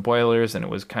tubes in the boilers, and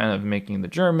it was kind of making the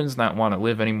Germans not want to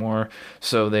live anymore,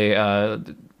 so they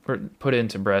were put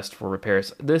into Brest for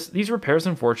repairs. These repairs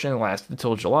unfortunately lasted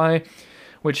until July,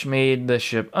 which made the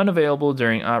ship unavailable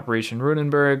during Operation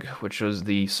Rudenberg, which was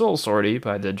the sole sortie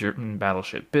by the German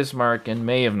battleship Bismarck in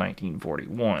May of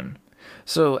 1941.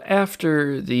 So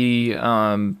after the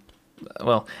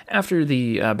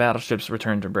battleships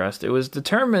returned to Brest, it was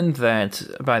determined that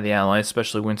by the Allies,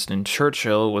 especially Winston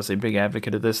Churchill was a big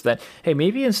advocate of this, that, hey,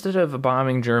 maybe instead of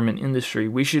bombing German industry,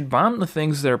 we should bomb the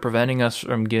things that are preventing us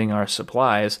from getting our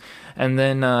supplies, and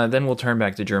then we'll turn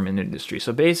back to German industry.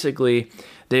 So basically,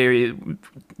 they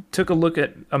took a look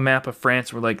at a map of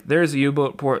France. We're like, there's a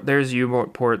U-boat port, there's a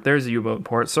U-boat port, there's a U-boat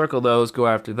port. Circle those, go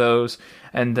after those,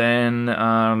 and then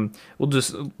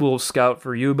we'll scout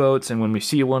for U-boats, and when we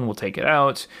see one, we'll take it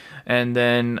out. And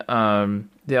then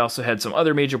they also had some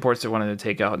other major ports they wanted to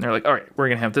take out, and they're like, all right, we're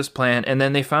gonna have this plan. And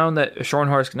then they found that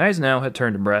Scharnhorst and Gneisenau had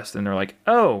turned to Brest, and they're like,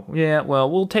 oh yeah,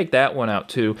 well, we'll take that one out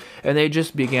too. And they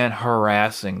just began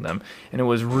harassing them, and it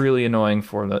was really annoying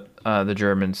for the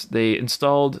Germans. They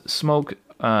installed smoke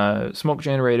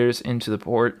generators into the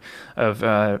port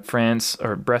of France,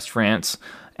 or Brest, France,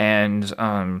 and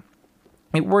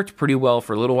it worked pretty well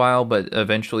for a little while, but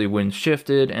eventually winds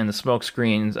shifted and the smoke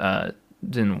screens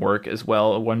didn't work as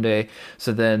well one day.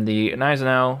 So then the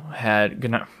Gneisenau had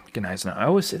Gneisenau. I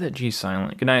always say that G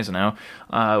silent. Gneisenau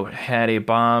had a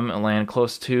bomb land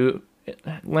close to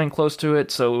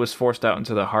it, so it was forced out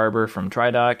into the harbor from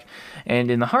dry dock.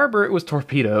 And in the harbor, it was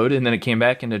torpedoed, and then it came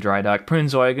back into dry dock.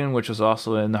 Prinz Eugen, which was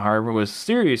also in the harbor, was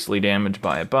seriously damaged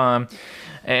by a bomb.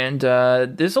 And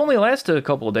this only lasted a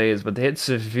couple of days, but they had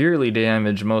severely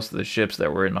damaged most of the ships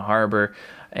that were in the harbor.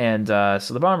 And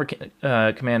so the Bomber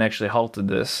Command actually halted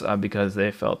this because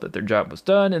they felt that their job was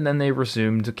done, and then they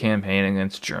resumed the campaign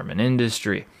against German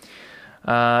industry.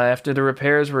 After the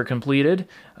repairs were completed,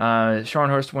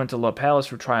 Scharnhorst went to La Pallas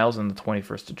for trials on the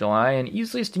 21st of July and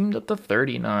easily steamed up to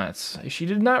 30 knots. She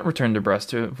did not return to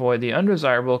Brest to avoid the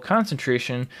undesirable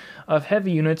concentration of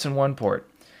heavy units in one port.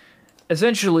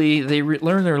 Essentially, they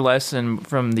learned their lesson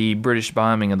from the British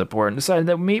bombing of the port and decided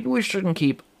that maybe we shouldn't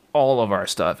keep all of our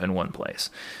stuff in one place.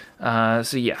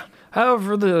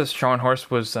 However, the Scharnhorst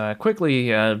was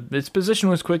its position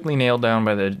was quickly nailed down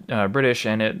by the British,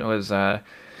 and it was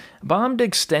bombed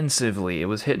extensively. It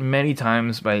was hit many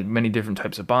times by many different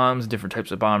types of bombs, different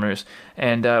types of bombers,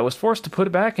 and was forced to put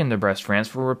it back into Brest, France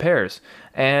for repairs.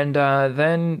 And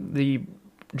then the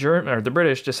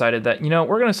British decided that, we're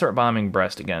going to start bombing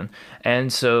Brest again.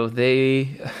 And so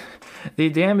they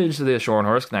damaged the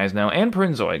Scharnhorst, Gneisenau, and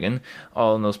Prinz Eugen,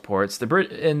 all in those ports.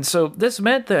 And so this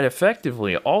meant that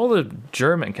effectively all the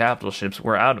German capital ships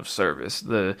were out of service.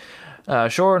 The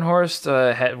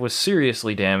Scharnhorst was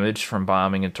seriously damaged from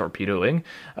bombing and torpedoing.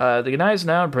 The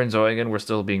Gneisenau and Prinz Eugen were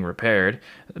still being repaired.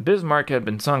 The Bismarck had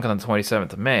been sunk on the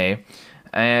 27th of May.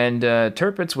 And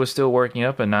Tirpitz was still working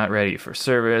up and not ready for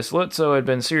service. Lutzow had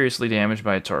been seriously damaged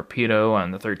by a torpedo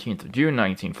on the 13th of June,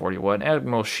 1941.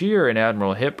 Admiral Scheer and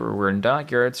Admiral Hipper were in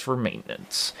dockyards for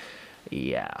maintenance.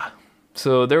 Yeah.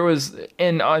 So there was,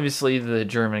 and obviously the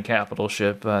German capital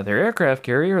ship, their aircraft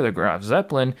carrier, the Graf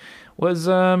Zeppelin, was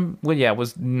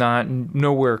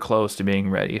nowhere close to being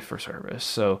ready for service.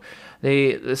 So they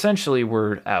essentially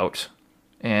were out.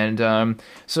 And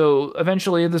so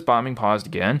eventually this bombing paused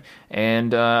again,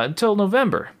 and until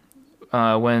November,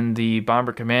 when the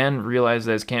Bomber Command realized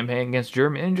that its campaign against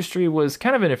German industry was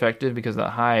kind of ineffective because of the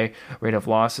high rate of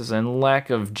losses and lack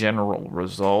of general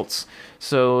results.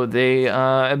 So they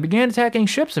began attacking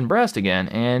ships in Brest again,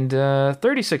 and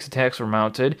 36 attacks were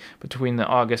mounted between the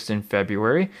August and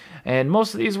February, and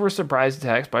most of these were surprise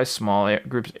attacks by small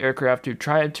groups of aircraft who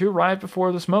tried to arrive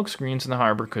before the smoke screens in the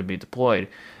harbor could be deployed.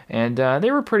 And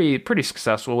they were pretty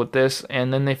successful with this,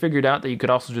 and then they figured out that you could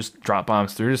also just drop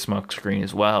bombs through the smoke screen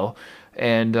as well.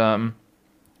 And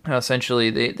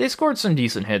essentially, they scored some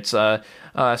decent hits,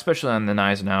 especially on the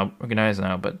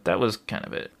Gneisenau, but that was kind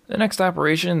of it. The next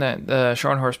operation that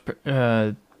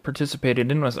Scharnhorst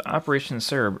participated in was Operation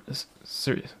Cerberus,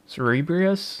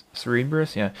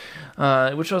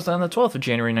 which was on the 12th of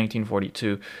January,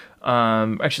 1942.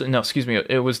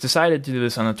 It was decided to do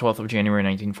this on the 12th of January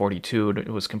 1942. It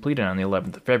was completed on the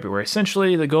 11th of February.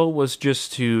 Essentially, the goal was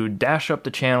just to dash up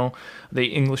the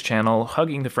English Channel,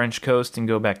 hugging the French coast, and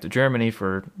go back to Germany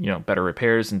for better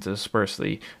repairs and to disperse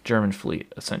the German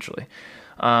fleet, essentially.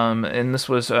 And this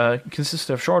was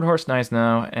consisted of Scharnhorst,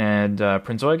 Gneisenau, and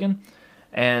Prinz Eugen,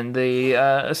 and they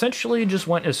essentially just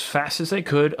went as fast as they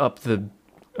could up the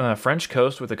French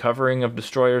coast with a covering of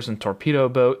destroyers and torpedo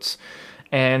boats.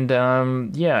 And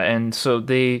and so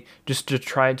they just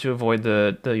tried to avoid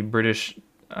the British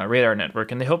radar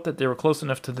network, and they hoped that they were close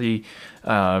enough to the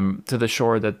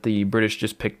shore that the British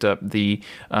just picked up the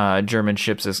German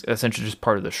ships as essentially just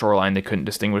part of the shoreline. They couldn't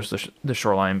distinguish the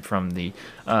shoreline from the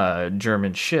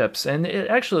German ships, and it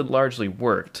actually largely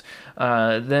worked.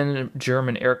 Then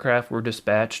German aircraft were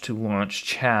dispatched to launch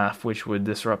chaff, which would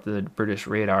disrupt the British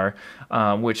radar,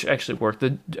 which actually worked.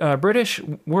 The British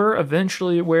were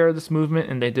eventually aware of this movement,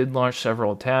 and they did launch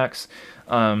several attacks,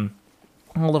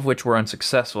 all of which were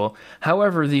unsuccessful.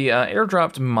 However, the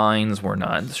airdropped mines were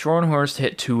not. The Scharnhorst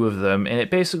hit 2 of them, and it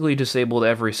basically disabled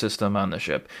every system on the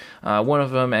ship. One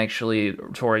of them actually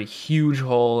tore a huge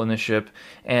hole in the ship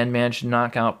and managed to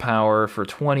knock out power for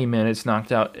 20 minutes, and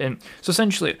so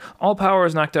essentially all power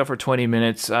was knocked out for 20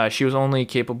 minutes. She was only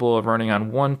capable of running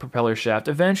on one propeller shaft.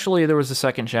 Eventually, there was a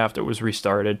second shaft that was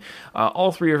restarted.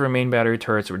 All 3 of her main battery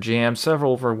turrets were jammed.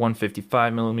 Several of her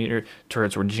 155mm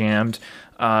turrets were jammed.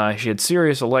 She had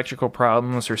serious electrical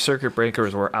problems. Her circuit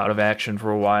breakers were out of action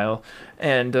for a while.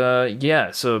 And,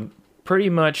 so pretty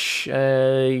much,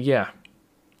 not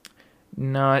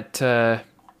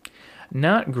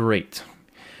great.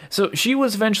 So she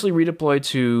was eventually redeployed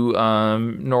to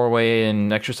Norway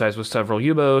and exercised with several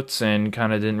U-boats and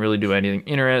kind of didn't really do anything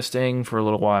interesting for a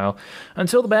little while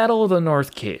until the Battle of the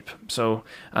North Cape. So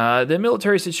the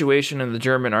military situation in the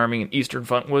German army and Eastern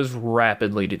Front was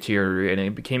rapidly deteriorating.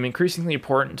 It became increasingly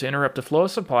important to interrupt the flow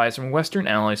of supplies from Western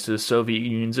allies to the Soviet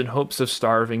Union in hopes of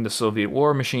starving the Soviet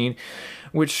war machine,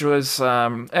 which was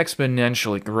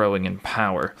exponentially growing in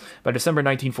power. By December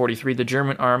 1943, the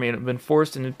German army had been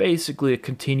forced into basically a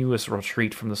continuous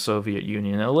retreat from the Soviet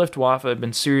Union. The Luftwaffe had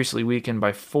been seriously weakened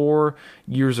by 4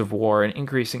 years of war, and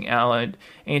increasing Allied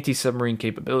anti-submarine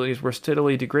capabilities were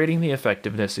steadily degrading the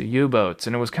effectiveness of U-boats.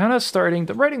 And it was kind of starting,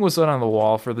 the writing was on the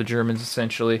wall for the Germans,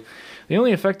 essentially. The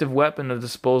only effective weapon of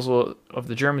disposal of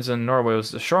the Germans in Norway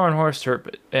was the Scharnhorst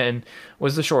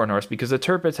because the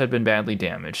Tirpitz had been badly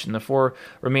damaged, and the 4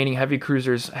 remaining heavy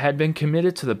cruisers had been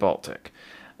committed to the Baltic.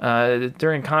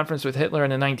 During conference with Hitler on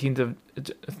the 19th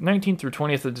through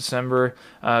 20th of December,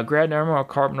 Grand Admiral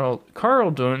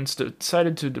Karl Dunst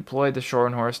decided to deploy the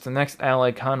Scharnhorst, the next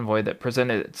Allied convoy that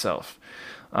presented itself.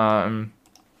 So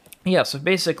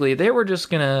basically they were just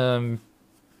going to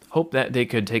hope that they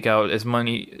could take out as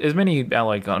many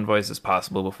Allied convoys as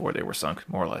possible before they were sunk,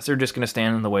 more or less. They're just going to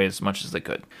stand in the way as much as they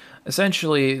could.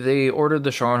 Essentially, they ordered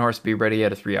the Scharnhorst to be ready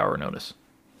at a 3-hour notice.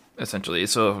 Essentially,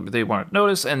 so they wanted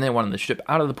notice, and they wanted the ship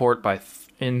out of the port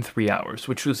in 3 hours,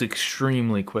 which was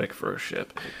extremely quick for a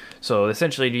ship. So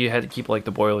essentially, you had to keep like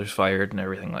the boilers fired and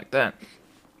everything like that.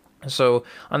 So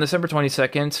on December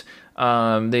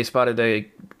 22nd, they spotted a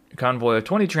convoy of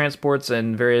 20 transports,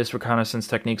 and various reconnaissance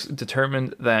techniques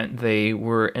determined that they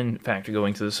were in fact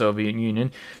going to the Soviet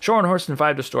Union. Scharnhorst and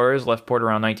 5 destroyers left port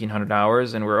around 1900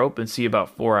 hours and were open sea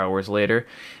about 4 hours later,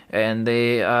 and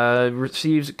they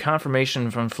received confirmation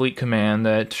from Fleet Command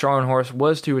that Scharnhorst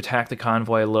was to attack the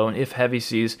convoy alone if heavy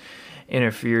seas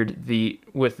interfered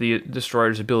with the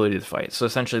destroyer's ability to fight. So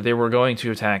essentially they were going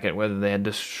to attack it whether they had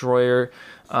destroyer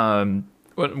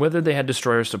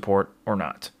support or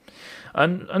not.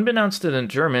 Unbeknownst to the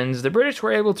Germans, the British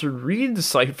were able to read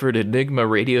deciphered Enigma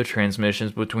radio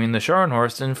transmissions between the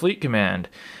Scharnhorst and Fleet Command,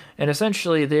 and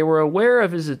essentially they were aware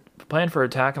of his plan for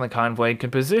attacking the convoy and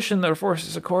could position their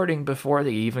forces according before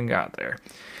they even got there.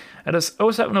 At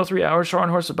 07:03 hours,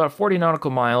 Scharnhorst was about 40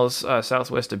 nautical miles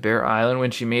southwest of Bear Island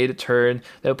when she made a turn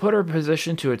that put her in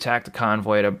position to attack the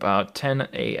convoy at about 10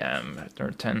 a.m.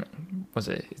 or 10,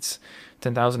 it's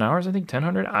 10,000 hours, I think,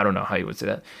 1000? I don't know how you would say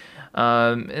that.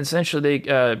 Essentially,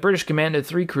 the British commanded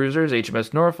 3 cruisers,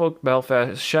 HMS Norfolk,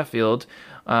 Belfast, Sheffield,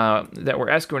 that were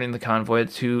escorting the convoy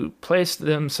to place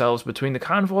themselves between the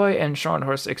convoy and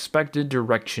Scharnhorst's expected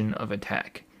direction of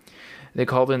attack. They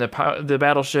called in the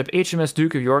battleship HMS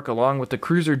Duke of York along with the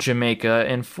cruiser Jamaica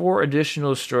and 4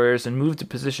 additional destroyers and moved to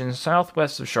position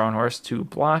southwest of Scharnhorst to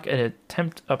block a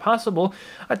possible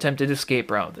attempted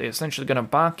escape route. They're essentially going to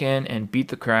box in and beat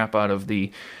the crap out of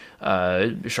the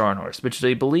Scharnhorst, which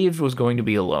they believed was going to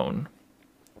be alone.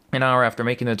 An hour after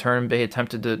making the turn, they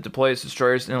attempted to deploy its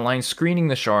destroyers in a line screening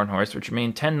the Scharnhorst, which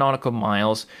remained 10 nautical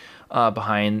miles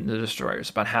behind the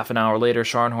destroyers. About half an hour later,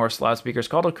 Scharnhorst loudspeakers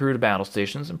called a crew to battle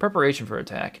stations in preparation for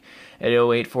attack. At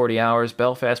 08:40 hours,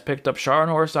 Belfast picked up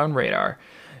Scharnhorst on radar.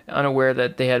 Unaware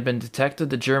that they had been detected,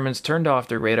 the Germans turned off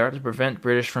their radar to prevent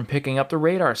British from picking up the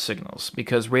radar signals,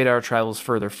 because radar travels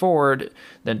further forward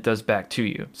than it does back to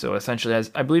you. So essentially,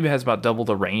 I believe it has about double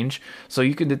the range. So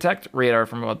you can detect radar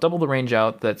from about double the range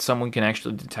out that someone can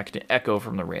actually detect an echo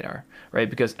from the radar, right?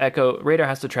 Because radar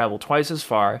has to travel twice as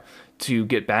far to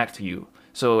get back to you.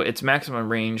 So its maximum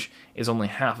range is only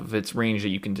half of its range that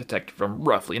you can detect from,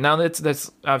 roughly. Now, that's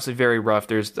obviously very rough.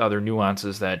 There's other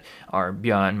nuances that are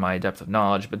beyond my depth of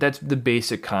knowledge, but that's the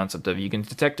basic concept of it. You can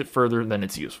detect it further than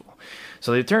it's useful.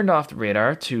 So they turned off the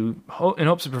radar in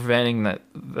hopes of preventing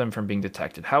them from being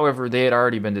detected. However, they had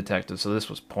already been detected, so this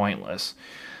was pointless.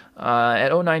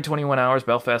 At 09:21 hours,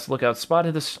 Belfast Lookout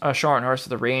spotted the Scharnhorst at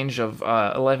the range of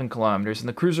 11 kilometers, and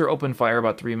the cruiser opened fire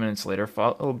about 3 minutes later,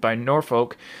 followed by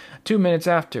Norfolk 2 minutes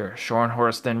after.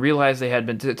 Scharnhorst then realized they had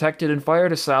been detected and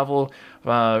fired a salvo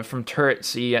from turret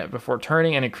C before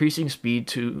turning and increasing speed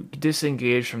to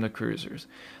disengage from the cruisers.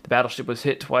 The battleship was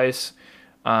hit twice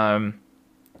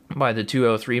by the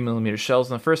 203mm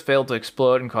shells, and the first failed to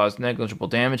explode and caused negligible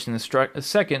damage, and the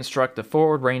second struck the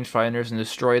forward rangefinders and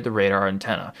destroyed the radar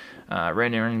antenna,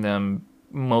 rendering them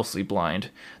mostly blind.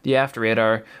 The aft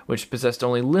radar, which possessed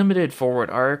only limited forward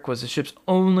arc, was the ship's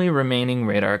only remaining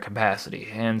radar capacity,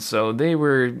 and so they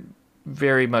were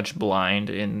very much blind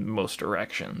in most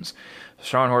directions.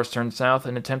 Scharnhorst turned south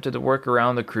and attempted to work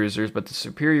around the cruisers, but the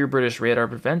superior British radar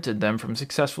prevented them from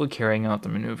successfully carrying out the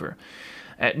maneuver.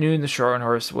 At noon, the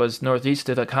Scharnhorst was northeast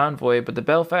of the convoy, but the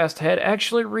Belfast had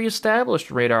actually reestablished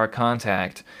radar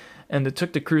contact, and it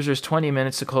took the cruisers 20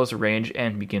 minutes to close the range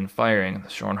and begin firing. The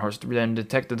Scharnhorst then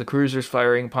detected the cruisers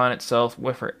firing upon itself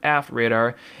with her aft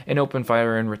radar and opened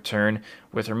fire in return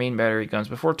with her main battery guns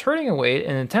before turning away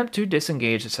in an attempt to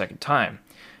disengage a second time.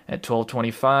 At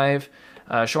 12:25,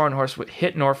 Scharnhorst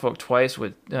hit Norfolk twice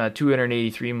with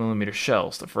 283mm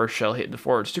shells. The first shell hit the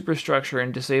forward superstructure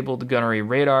and disabled the gunnery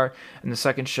radar, and the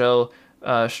second shell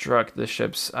struck the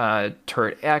ship's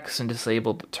turret X and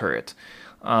disabled the turret.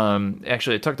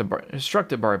 Actually, it struck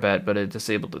the barbette, but it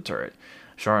disabled the turret.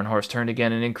 Scharnhorst turned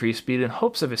again and increased speed in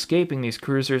hopes of escaping these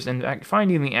cruisers and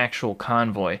finding the actual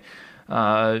convoy.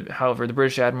 However, the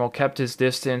British admiral kept his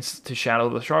distance to shadow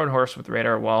the Scharnhorst with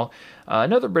radar, while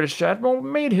another British admiral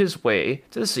made his way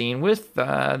to the scene with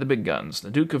the big guns, the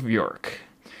Duke of York.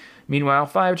 Meanwhile,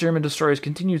 5 German destroyers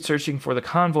continued searching for the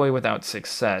convoy without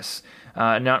success,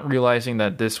 not realizing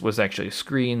that this was actually a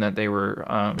screen that they were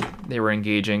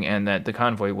engaging, and that the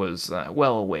convoy was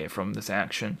well away from this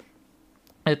action.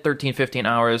 At 13:15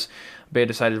 hours, Bay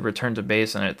decided to return to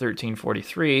base, and at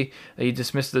 13:43, he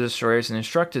dismissed the destroyers and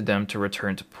instructed them to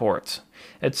return to port.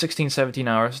 At 16:17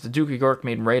 hours, the Duke of York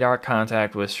made radar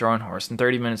contact with Scharnhorst, and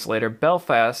 30 minutes later,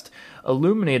 Belfast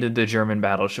illuminated the German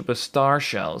battleship with star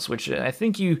shells, which I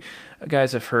think you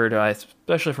guys have heard,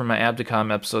 especially from my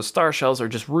Abdicom episode. Star shells are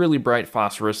just really bright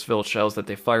phosphorus-filled shells that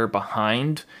they fire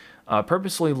behind,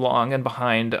 purposely long and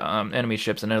behind enemy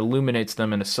ships, and it illuminates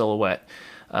them in a silhouette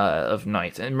of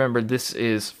night. And remember, this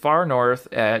is far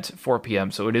north at 4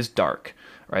 p.m., so it is dark,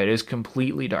 right? It is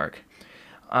completely dark.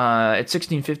 At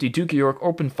 16:50, Duke of York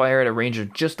opened fire at a range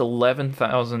of just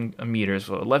 11,000 meters,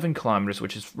 well, 11 kilometers,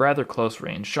 which is rather close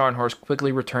range. Scharnhorst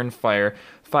quickly returned fire.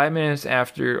 5 minutes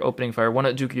after opening fire, one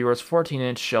of Duke of York's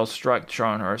 14-inch shells struck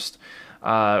Scharnhorst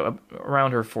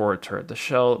around her forward turret. The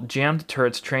shell jammed the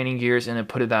turret's training gears, and it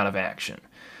put it out of action.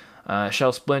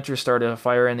 Shell splinters started a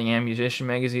fire in the ammunition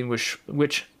magazine,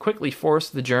 which quickly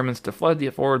forced the Germans to flood the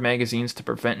forward magazines to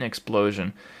prevent an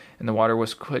explosion. And the water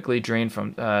was quickly drained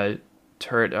from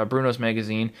turret Bruno's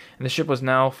magazine, and the ship was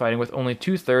now fighting with only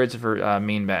 2/3 of her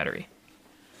main battery.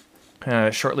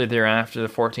 Shortly thereafter, the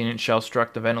 14-inch shell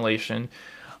struck the ventilation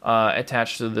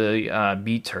attached to the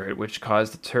B turret, which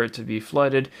caused the turret to be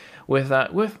flooded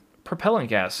with propellant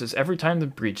gases every time the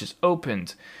breaches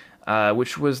opened.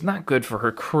 Which was not good for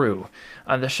her crew.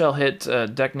 The shell hit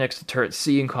deck next to turret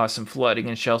C and caused some flooding,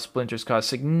 and shell splinters caused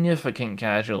significant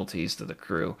casualties to the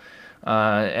crew.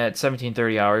 At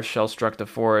 17:30 hours, shell struck the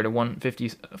forward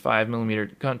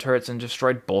 155mm gun turrets and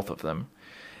destroyed both of them.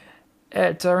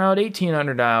 At around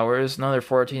 1800 hours, another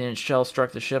 14-inch shell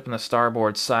struck the ship on the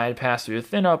starboard side, passed through the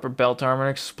thin upper belt armor,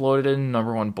 and exploded in the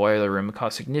number 1 boiler room. It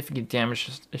caused significant damage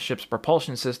to the ship's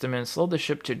propulsion system and slowed the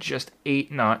ship to just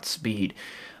 8-knot speed.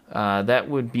 That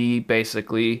would be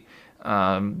basically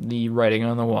the writing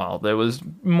on the wall. That was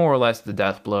more or less the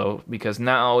death blow, because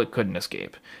now it couldn't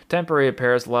escape. Temporary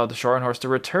repairs allowed the Scharnhorst to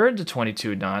return to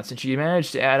 22 knots, and she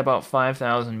managed to add about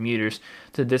 5,000 meters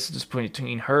to the distance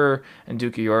between her and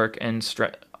Duke of York, and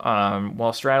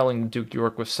while straddling Duke of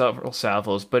York with several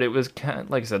salvos. But it was,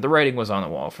 like I said, the writing was on the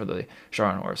wall for the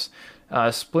Scharnhorst.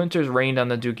 Splinters rained on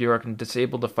the Duke of York and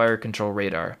disabled the fire control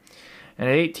radar. And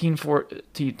at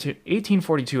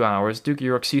 1842 hours, Duke of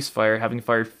York ceased fire, having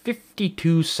fired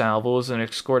 52 salvos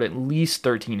and scored at least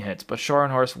 13 hits, but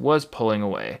Scharnhorst was pulling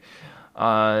away.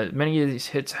 Many of these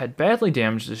hits had badly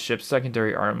damaged the ship's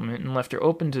secondary armament and left her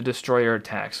open to destroyer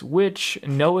attacks, which,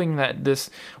 knowing that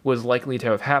this was likely to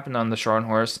have happened on the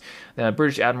Scharnhorst, the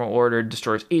British Admiral ordered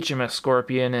destroyers HMS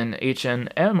Scorpion and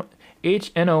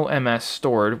HNOMS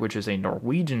Stord, which is a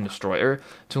Norwegian destroyer,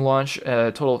 to launch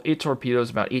a total of 8 torpedoes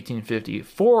about 1850.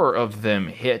 4 of them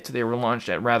hit. They were launched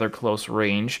at rather close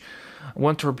range.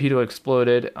 1 torpedo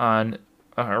exploded on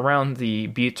around the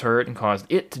B turret and caused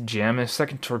it to jam. A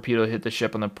second torpedo hit the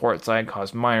ship on the port side,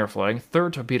 caused minor flooding.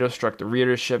 Third torpedo struck the rear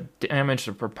of the ship, damaged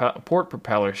the port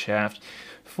propeller shaft.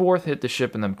 Fourth hit the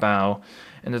ship in the bow.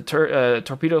 And the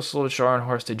torpedo slowed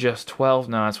Scharnhorst to just 12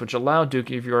 knots, which allowed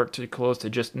Duke of York to close to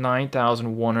just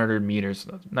 9,100 meters,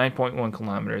 9.1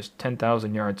 kilometers,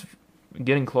 10,000 yards,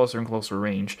 getting closer and closer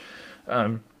range.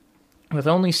 With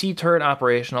only C turret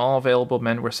operational, all available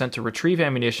men were sent to retrieve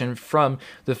ammunition from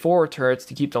the forward turrets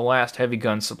to keep the last heavy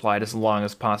guns supplied as long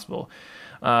as possible.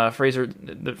 Fraser,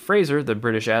 the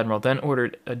British admiral, then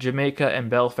ordered Jamaica and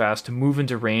Belfast to move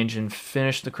into range and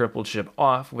finish the crippled ship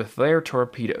off with their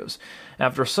torpedoes.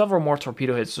 After several more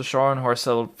torpedo hits, the Scharnhorst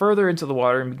settled further into the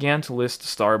water and began to list to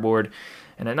starboard.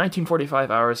 And at 1945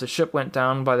 hours, the ship went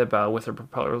down by the bow with her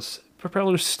propellers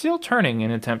still turning in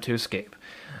an attempt to escape.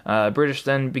 British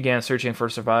then began searching for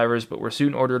survivors, but were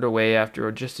soon ordered away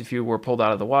after just a few were pulled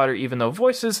out of the water, even though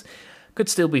voices could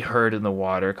still be heard in the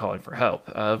water calling for help.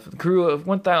 Of the crew of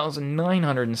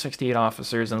 1,968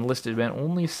 officers and enlisted men,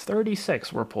 only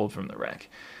 36 were pulled from the wreck.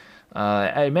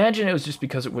 I imagine it was just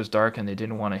because it was dark and they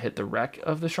didn't want to hit the wreck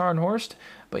of the Scharnhorst.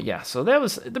 But yeah, so that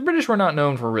was the British were not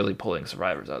known for really pulling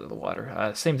survivors out of the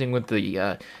water. Same thing with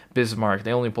the Bismarck.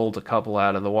 They only pulled a couple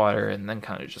out of the water and then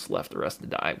kind of just left the rest to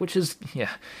die, which is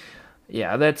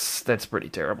yeah, that's pretty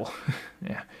terrible.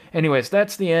 Yeah. Anyways,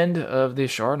 that's the end of the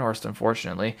Scharnhorst,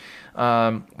 unfortunately.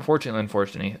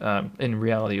 Unfortunately, in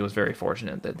reality, it was very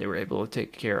fortunate that they were able to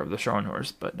take care of the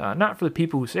Scharnhorst, but not for the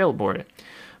people who sailed aboard it.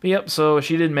 But yep, so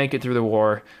she didn't make it through the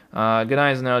war.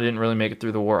 Gneisenau didn't really make it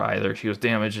through the war either. She was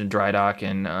damaged in dry dock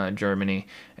in Germany,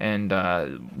 and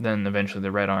then eventually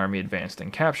the Red Army advanced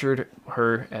and captured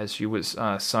her as she was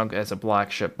sunk as a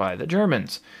black ship by the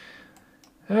Germans.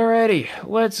 Alrighty,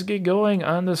 let's get going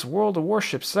on this World of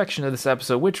Warships section of this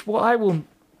episode, which I will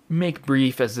make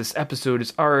brief as this episode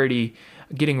is already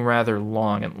getting rather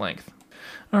long in length.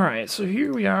 Alright, so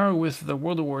here we are with the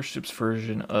World of Warships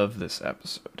version of this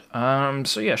episode.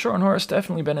 Scharnhorst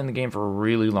definitely been in the game for a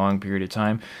really long period of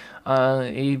time.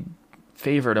 A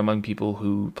favorite among people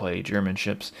who play German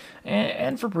ships,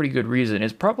 and for pretty good reason.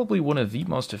 It's probably one of the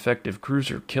most effective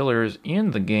cruiser killers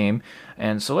in the game,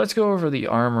 and so let's go over the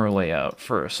armor layout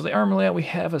first. So the armor layout, we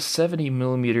have a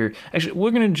 70mm, actually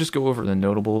we're going to just go over the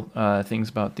notable things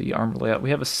about the armor layout. We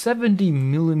have a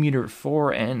 70mm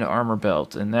fore-end armor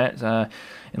belt, and that,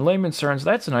 in layman's terms,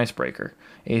 that's an icebreaker.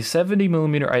 A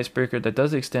 70mm icebreaker that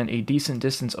does extend a decent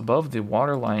distance above the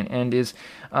waterline and is,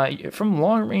 from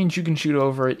long range, you can shoot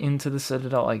over it into the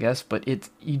Citadel, I guess, but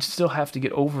you still have to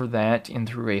get over that and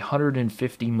through a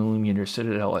 150mm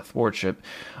Citadel athwartship,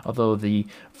 although the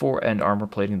fore-end armor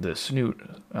plating, the snoot,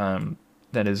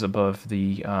 that is above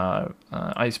the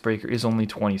icebreaker is only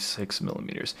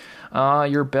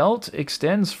 26mm. Your belt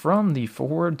extends from the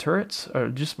forward turrets, or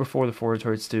just before the forward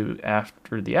turrets to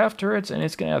after the aft turrets, and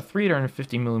it's going to have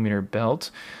 350mm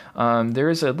belt. There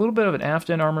is a little bit of an aft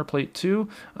end armor plate too,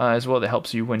 as well, that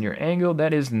helps you when you're angled.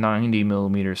 That is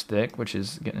 90mm thick, which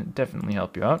is going to definitely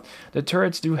help you out. The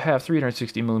turrets do have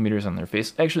 360mm on their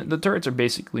face. Actually, the turrets are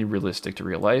basically realistic to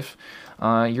real life.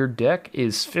 Your deck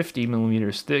is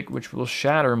 50mm thick, which will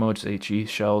shatter most HE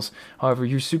shells. However,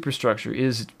 your superstructure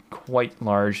is quite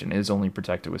large and is only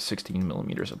protected with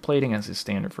 16mm of plating, as is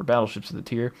standard for battleships of the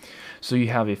tier. So you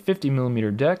have a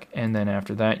 50mm deck, and then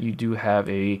after that you do have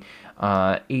a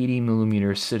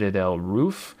 80mm Citadel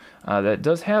roof. That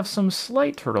does have some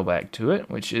slight turtleback to it,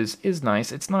 which is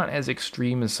nice. It's not as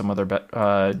extreme as some other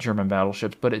German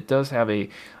battleships, but it does have a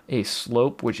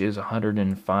slope which is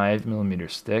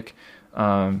 105mm thick.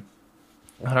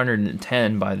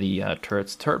 110 by the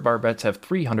turrets. Turret barbettes have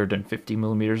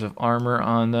 350mm of armor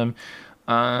on them.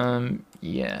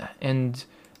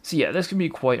 This can be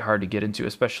quite hard to get into,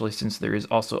 especially since there is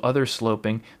also other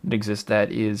sloping that exists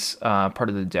that is part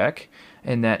of the deck,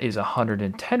 and that is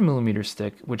 110mm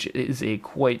thick, which is a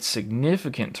quite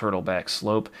significant turtleback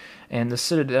slope, and the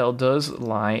Citadel does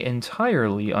lie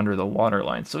entirely under the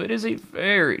waterline, so it is a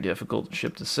very difficult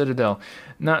ship to Citadel.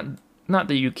 Not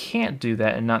that you can't do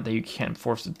that, and not that you can't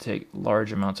force it to take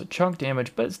large amounts of chunk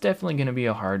damage, but it's definitely going to be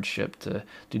a hard ship to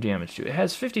do damage to. It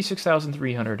has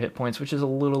 56,300 hit points, which is a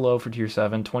little low for Tier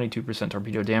 7, 22%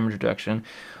 torpedo damage reduction,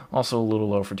 also a little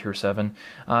low for Tier 7.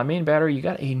 Main battery, you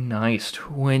got a nice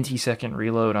 20-second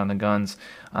reload on the guns.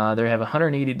 They have a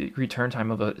 180-degree turn time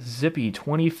of a zippy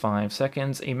 25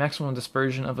 seconds, a maximum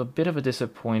dispersion of a bit of a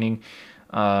disappointing...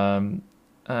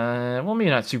 maybe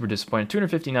not super disappointing.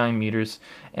 259 meters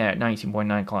at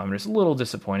 19.9 kilometers. A little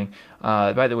disappointing.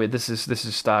 By the way, this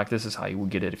is stock. This is how you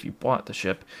would get it if you bought the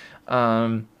ship.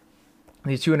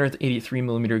 These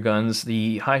 283mm guns,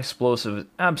 the high explosive is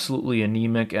absolutely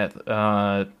anemic at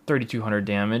 3,200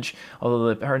 damage,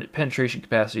 although the penetration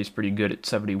capacity is pretty good at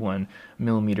 71mm,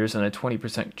 and a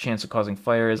 20% chance of causing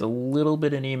fire is a little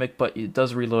bit anemic, but it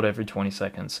does reload every 20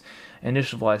 seconds.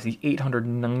 Initial velocity,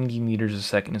 890 meters a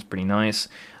second, is pretty nice.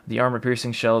 The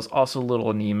armor-piercing shell is also a little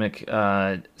anemic,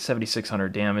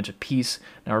 7,600 damage a piece.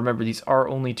 Now remember, these are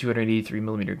only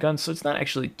 283mm guns, so it's not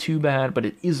actually too bad, but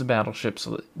it is a battleship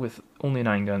with only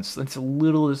 9 guns. So it's a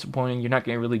little disappointing. You're not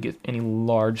going to really get any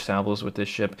large salvos with this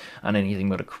ship on anything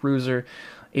but a cruiser.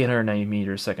 890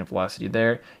 meters second velocity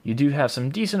there. You do have some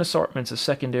decent assortments of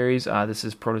secondaries. This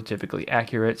is prototypically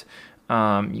accurate.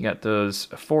 You got those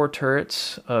 4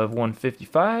 turrets of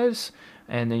 155s,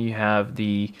 and then you have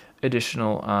the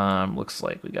additional, looks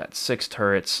like we got 6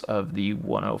 turrets of the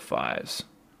 105s.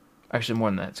 Actually, more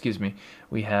than that, excuse me.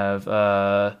 We have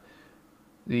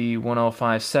The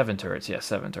 105, 7 turrets. Yeah,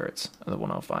 7 turrets of the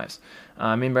 105s.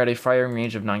 Main battery firing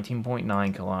range of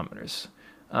 19.9 kilometers.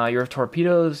 Your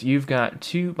torpedoes, you've got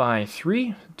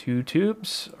 2x3, 2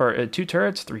 tubes, or 2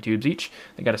 turrets, 3 tubes each.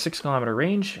 They got a 6 kilometer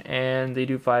range, and they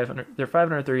do 500. They're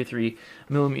 533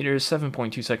 millimeters,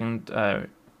 7.2 second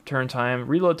turn time,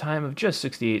 reload time of just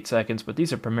 68 seconds. But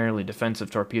these are primarily defensive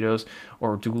torpedoes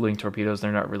or dueling torpedoes.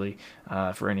 They're not really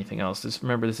for anything else.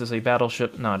 Remember, this is a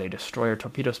battleship, not a destroyer.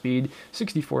 Torpedo speed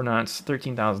 64 knots,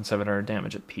 13,700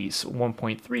 damage apiece,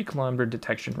 1.3 kilometer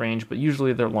detection range, but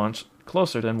usually they're launched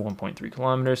closer than 1.3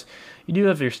 kilometers. You do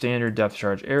have your standard depth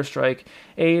charge airstrike.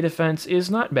 A defense is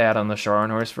not bad on the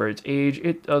Scharnhorst for its age.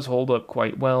 It does hold up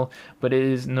quite well, but it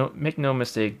is make no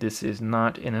mistake, this is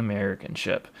not an American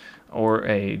ship or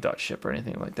a Dutch ship or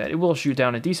anything like that. It will shoot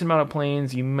down a decent amount of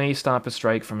planes. You may stop a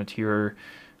strike from a tier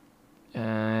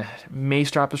tier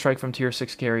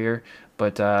 6 carrier,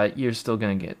 but you're still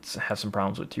going to have some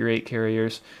problems with tier 8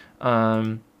 carriers.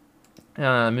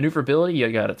 Maneuverability, you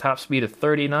got a top speed of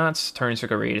 30 knots, turn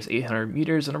circle radius 800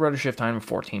 meters, and a rudder shift time of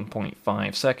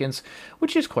 14.5 seconds,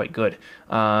 which is quite good.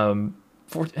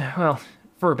 For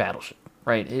a battleship,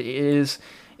 right?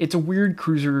 It's a weird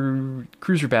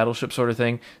cruiser battleship sort of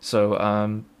thing. So,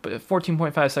 but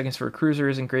 14.5 seconds for a cruiser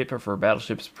isn't great, but for a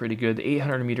battleship it's pretty good. The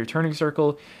 800-meter turning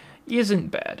circle isn't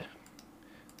bad.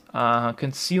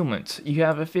 Concealment, you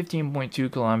have a 15.2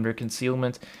 kilometer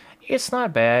concealment. It's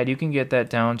not bad. You can get that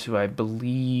down to, I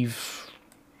believe,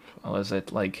 what was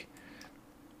it, like,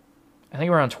 I think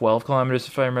around 12 kilometers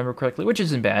if I remember correctly, which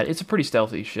isn't bad. It's a pretty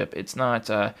stealthy ship. It's not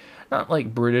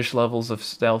like British levels of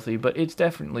stealthy, but it's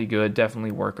definitely good,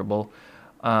 definitely workable.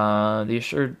 The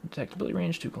assured detectability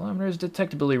range 2 kilometers.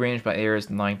 Detectability range by air is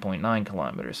 9.9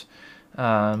 kilometers,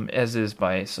 as is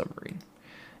by submarine.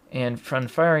 And from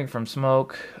firing from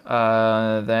smoke,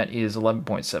 that is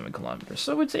 11.7 kilometers.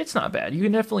 So it's not bad. You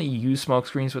can definitely use smoke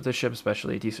screens with this ship,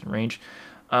 especially at decent range.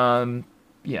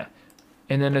 Yeah.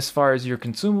 And then as far as your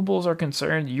consumables are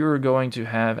concerned, you're going to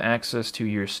have access to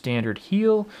your standard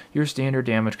heal, your standard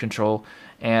damage control,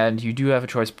 and you do have a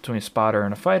choice between a spotter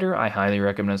and a fighter. I highly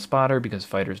recommend a spotter because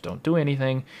fighters don't do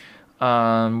anything.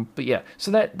 But yeah,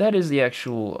 so that is the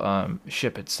actual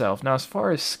ship itself. Now, as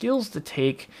far as skills to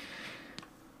take,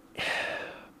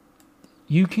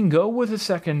 you can go with a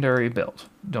secondary build.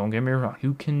 Don't get me wrong,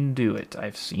 you can do it.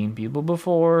 I've seen people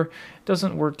before. It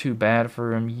doesn't work too bad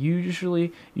for them.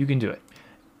 Usually, you can do it.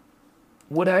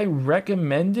 Would I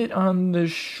recommend it on the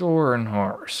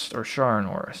Scharnhorst or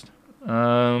Scharnhorst?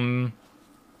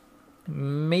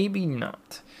 Maybe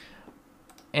not.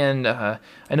 And I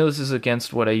know this is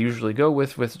against what I usually go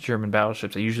with German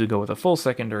battleships. I usually go with a full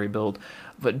secondary build,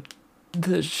 but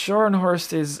the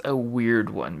Scharnhorst is a weird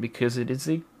one because it is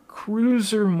a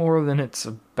cruiser more than it's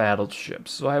a battleship.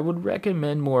 So I would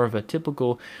recommend more of a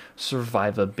typical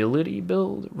survivability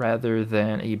build rather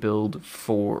than a build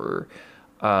for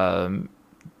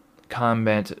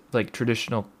combat, like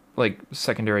traditional, like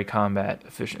secondary combat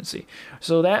efficiency.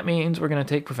 So that means we're going to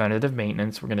take preventative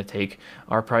maintenance. We're going to take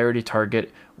our priority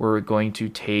target. We're going to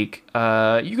take,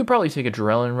 you could probably take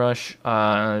Adrenaline Rush.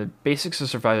 Basics of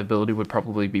survivability would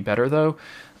probably be better though,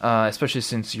 especially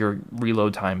since your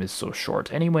reload time is so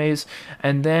short anyways.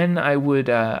 And then I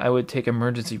would take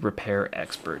Emergency Repair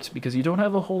Expert because you don't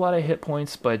have a whole lot of hit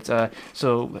points, but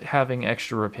so having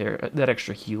extra repair, that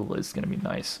extra heal is going to be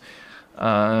nice.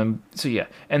 So yeah,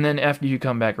 and then after you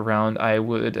come back around, I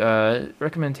would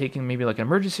recommend taking maybe like an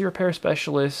emergency repair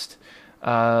specialist.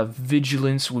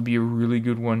 Vigilance would be a really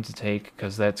good one to take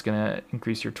because that's gonna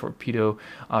increase your torpedo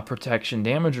protection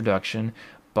damage reduction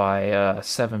by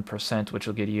 7%, which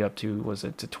will get you up to, was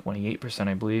it to 28%,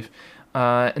 I believe.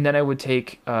 And then I would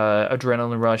take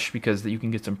Adrenaline Rush because you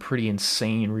can get some pretty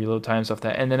insane reload times off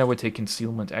that. And then I would take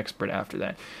Concealment Expert after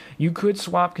that. You could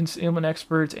swap Concealment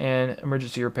Expert and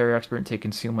Emergency Repair Expert and take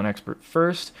Concealment Expert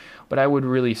first, but I would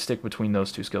really stick between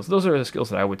those two skills. Those are the skills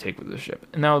that I would take with this ship.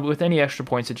 Now, with any extra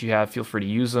points that you have, feel free to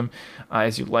use them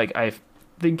as you like. I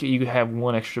think you have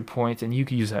one extra point, and you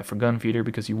can use that for gun feeder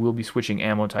because you will be switching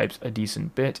ammo types a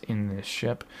decent bit in this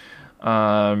ship.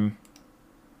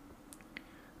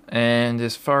 And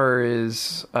as far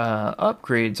as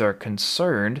upgrades are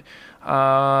concerned,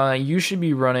 you should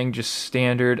be running just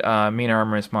standard main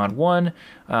armorist mod 1,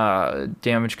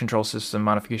 damage control system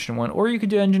modification 1, or you could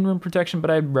do engine room protection,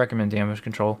 but I'd recommend damage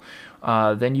control.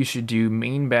 Then you should do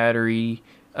main battery,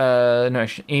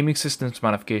 aiming systems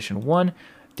modification 1,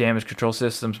 damage control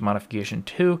systems modification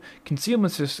 2,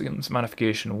 concealment systems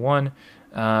modification 1,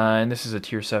 and this is a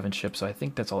tier 7 ship, so I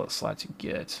think that's all the slots you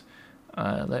get.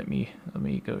 Let me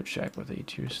go check with a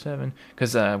tier 7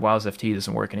 because WoW's FT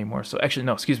doesn't work anymore. So actually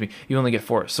no, excuse me, you only get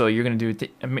 4. So you're gonna do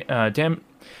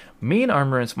main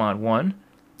armorance mod 1,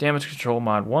 damage control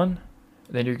mod 1,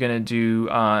 then you're gonna do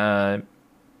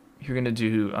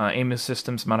aim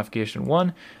systems modification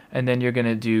 1, and then you're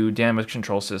gonna do damage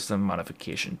control system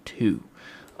modification 2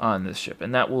 on this ship,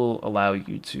 and that will allow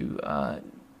you to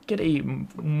get a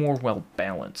more well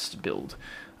balanced build.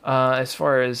 As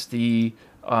far as the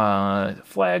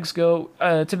flags go,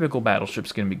 typical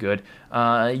battleship's gonna be good.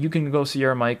 You can go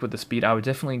Sierra Mike with the speed. I would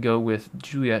definitely go with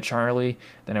Juliet Charlie.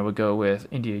 Then I would go with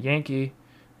India Yankee,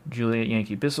 Juliet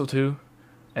Yankee Bissell 2,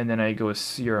 and then I go with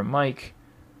Sierra Mike,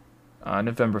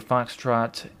 November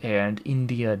Foxtrot, and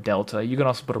India Delta. You can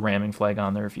also put a ramming flag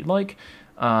on there if you'd like.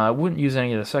 I wouldn't use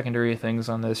any of the secondary things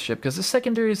on this ship because the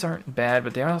secondaries aren't bad,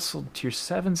 but they're also tier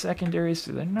 7 secondaries,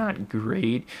 so they're not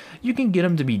great. You can get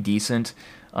them to be decent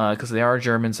because they are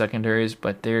German secondaries,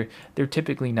 but they're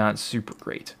typically not super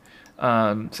great.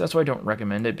 So that's why I don't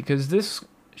recommend it, because this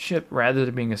ship, rather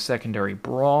than being a secondary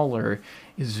brawler,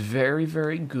 is very,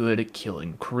 very good at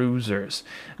killing cruisers.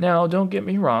 Now, don't get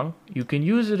me wrong, you can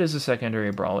use it as a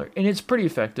secondary brawler, and it's pretty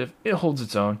effective, it holds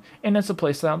its own, and that's a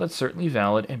playstyle that's certainly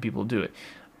valid, and people do it.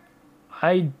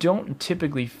 I don't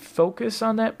typically focus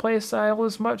on that playstyle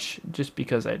as much, just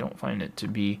because I don't find it to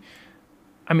be...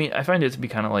 I find it to be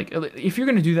kind of like, if you're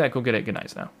going to do that, go get it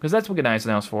Gneisenau now, because that's what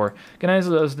Gneisenau is for.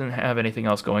 Gneisenau doesn't have anything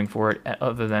else going for it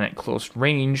other than at close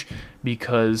range,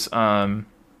 because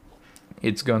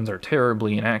its guns are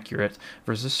terribly inaccurate,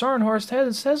 versus Scharnhorst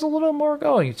has a little more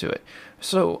going to it.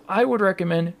 So I would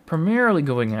recommend primarily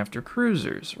going after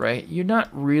cruisers, right? You're not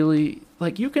really,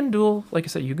 you can duel, like I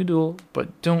said, you can duel,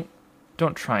 but don't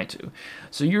try to.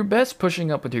 So you're best pushing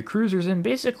up with your cruisers and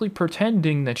basically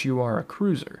pretending that you are a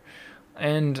cruiser.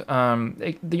 And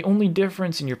the only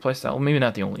difference in your playstyle, well, maybe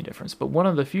not the only difference, but one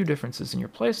of the few differences in your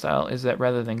playstyle is that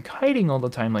rather than kiting all the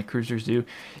time like cruisers do,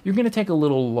 you're going to take a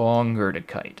little longer to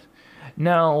kite.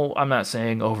 Now, I'm not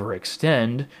saying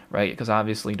overextend, right? Because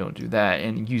obviously don't do that,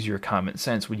 and use your common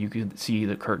sense when you can see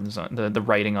the curtains on the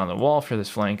writing on the wall for this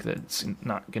flank that's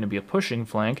not going to be a pushing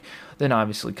flank. Then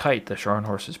obviously kite. The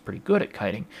Scharnhorst is pretty good at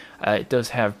kiting. It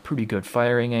does have pretty good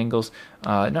firing angles.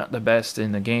 Not the best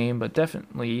in the game, but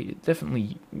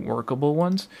definitely workable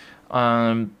ones.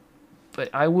 But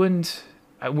I wouldn't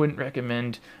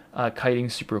recommend kiting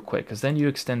super quick, because then you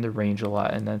extend the range a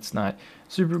lot, and that's not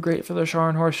super great for the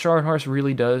Scharnhorst. Scharnhorst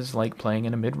really does like playing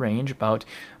in a mid-range, about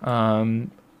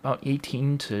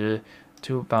 18 to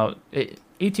about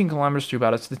 18 kilometers to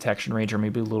about its detection range, or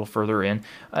maybe a little further in.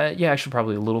 Actually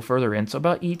probably a little further in. So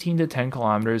about 18 to 10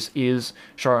 kilometers is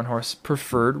Scharnhorst's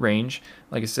preferred range.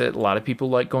 Like I said, a lot of people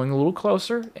like going a little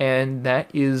closer, and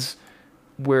that is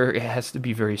where it has to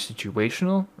be very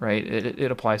situational, right? It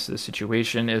applies to the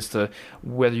situation as to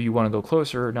whether you want to go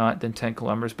closer or not than 10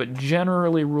 kilometers. But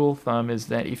generally, rule of thumb is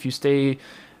that if you stay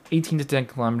 18 to 10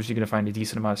 kilometers, you're going to find a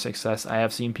decent amount of success. I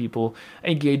have seen people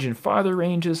engage in farther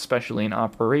ranges, especially in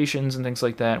operations and things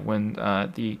like that, when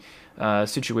the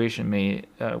situation may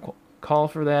call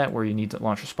for that, where you need to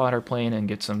launch a spotter plane and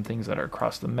get some things that are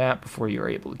across the map before you're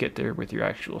able to get there with your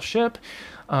actual ship.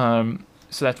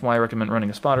 So that's why I recommend running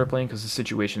a spotter plane, because the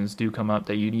situations do come up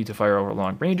that you need to fire over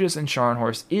long ranges, and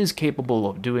Scharnhorst is capable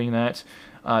of doing that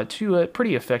to a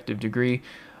pretty effective degree.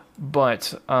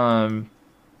 But I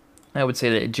would say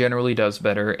that it generally does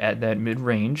better at that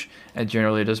mid-range. It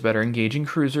generally does better engaging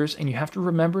cruisers, and you have to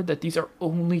remember that these are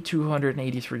only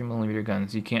 283mm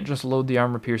guns. You can't just load the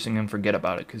armor piercing and forget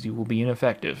about it, because you will be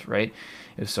ineffective, right?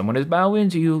 If someone is bow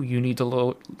into you, you need to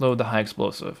load the high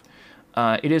explosive.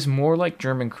 It is more like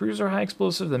German cruiser high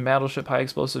explosive than battleship high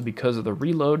explosive because of the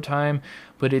reload time,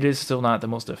 but it is still not the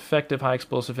most effective high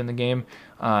explosive in the game.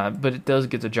 But it does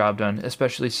get the job done,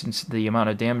 especially since the amount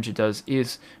of damage it does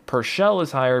is per shell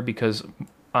is higher, because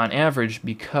on average,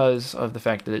 because of the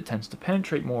fact that it tends to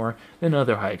penetrate more than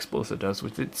other high explosive does,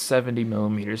 with its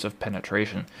 70mm of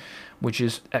penetration, which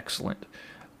is excellent.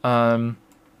 So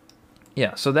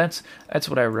that's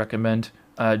what I recommend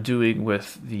doing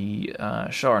with the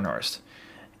Scharnhorst.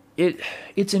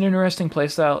 It's an interesting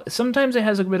playstyle. Sometimes it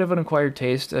has a bit of an acquired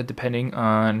taste, depending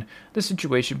on the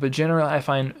situation, but generally I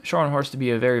find Scharnhorst to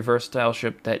be a very versatile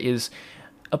ship that is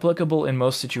applicable in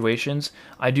most situations.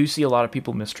 I do see a lot of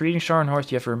people mistreating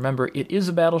Scharnhorst. You have to remember, it is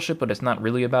a battleship, but it's not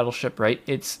really a battleship, right?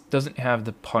 It doesn't have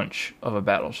the punch of a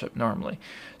battleship normally.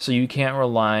 So you can't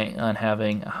rely on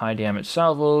having high damage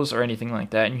salvos or anything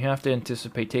like that, and you have to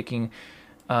anticipate taking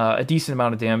a decent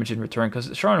amount of damage in return, because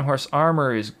Scharnhorst's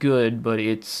armor is good, but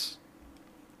it's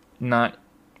not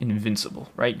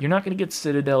invincible, right? You're not going to get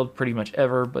citadeled pretty much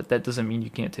ever, but that doesn't mean you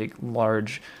can't take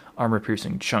large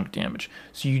armor-piercing chunk damage.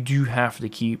 So you do have to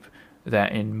keep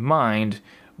that in mind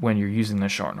when you're using the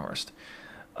Scharnhorst.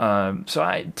 So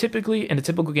I typically, in a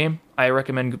typical game, I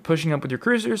recommend pushing up with your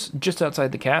cruisers just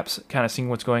outside the caps, kind of seeing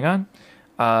what's going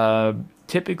on.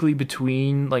 Typically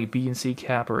between like B and C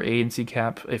cap or A and C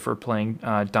cap, if we're playing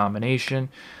domination,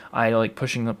 I like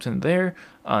pushing up to there,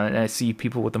 and I see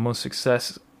people with the most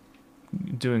success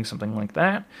doing something like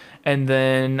that. And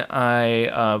then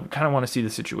I kind of want to see the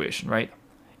situation, right?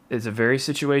 It's a very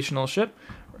situational ship,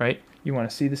 right? You want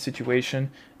to see the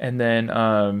situation, and then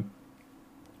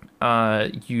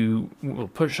you will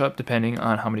push up depending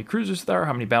on how many cruisers there are,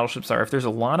 how many battleships there are. If there's a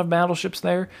lot of battleships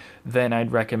there, then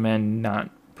I'd recommend not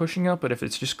pushing up. But if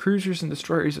it's just cruisers and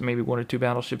destroyers and maybe 1 or 2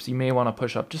 battleships, you may want to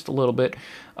push up just a little bit.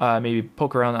 Maybe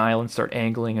poke around the island, start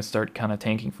angling, and start kind of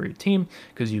tanking for your team,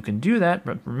 because you can do that.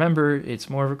 But remember, it's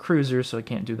more of a cruiser, so it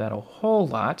can't do that a whole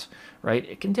lot, right?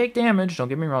 It can take damage. Don't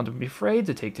get me wrong. Don't be afraid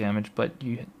to take damage, but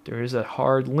there is a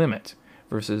hard limit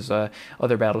versus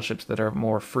other battleships that are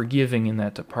more forgiving in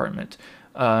that department.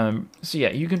 So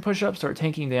yeah, you can push up, start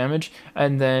tanking damage,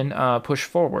 and then push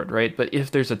forward, right? But if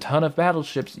there's a ton of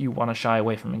battleships, you want to shy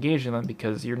away from engaging them,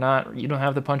 because you don't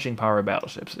have the punching power of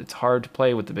battleships. It's hard to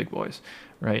play with the big boys,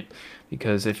 right?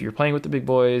 Because if you're playing with the big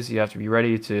boys, you have to be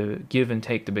ready to give and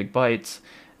take the big bites,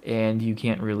 and you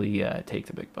can't really take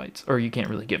the big bites, or you can't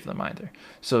really give them either.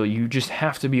 So you just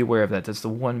have to be aware of that. That's the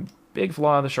one big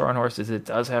flaw of the Scharnhorst, is it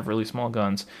does have really small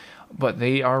guns, but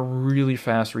they are really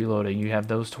fast reloading. You have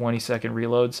those 20-second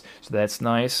reloads, so that's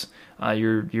nice.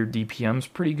 Your DPM's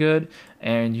pretty good,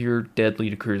 and you're deadly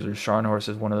to cruisers. Scharnhorst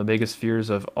is one of the biggest fears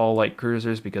of all light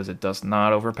cruisers because it does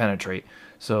not overpenetrate.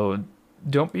 So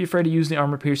don't be afraid to use the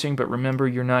armor piercing, but remember,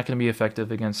 you're not going to be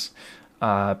effective against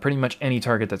pretty much any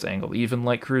target that's angled. Even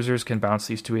light cruisers can bounce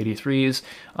these 283s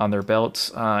on their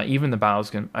belts. Even the bows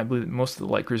can, I believe most of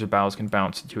the light cruiser bows can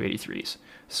bounce 283s.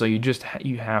 So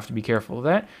you have to be careful of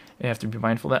that. You have to be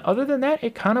mindful of that. Other than that,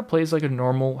 it kind of plays like a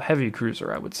normal heavy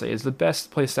cruiser, I would say, is the best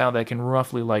playstyle that I can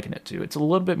roughly liken it to. It's a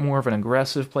little bit more of an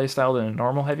aggressive playstyle than a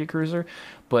normal heavy cruiser,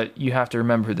 but you have to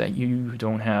remember that you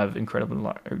don't have incredibly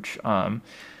large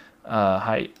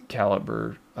high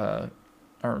caliber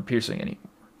armor piercing anymore.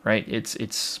 Right, it's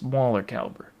smaller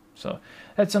caliber, so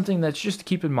that's something that's just to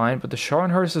keep in mind. But the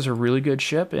Scharnhorst is a really good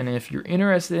ship, and if you're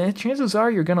interested in it, chances are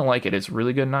you're gonna like it. It's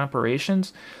really good in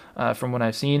operations, from what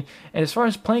I've seen. And as far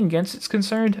as playing against it's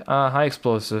concerned, high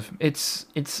explosive. It's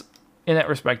in that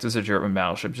respect as a German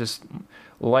battleship. Just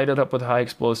light it up with high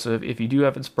explosive. If you do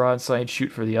have its broadside,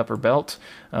 shoot for the upper belt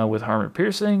with armor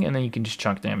piercing, and then you can just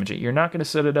chunk damage it. You're not going to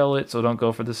citadel it, so don't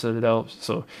go for the citadel.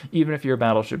 So even if you're a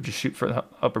battleship, just shoot for the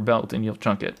upper belt and you'll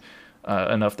chunk it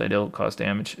enough that it'll cause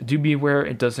damage. Do be aware,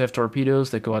 it does have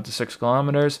torpedoes that go out to 6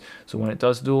 kilometers, so when it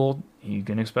does duel, you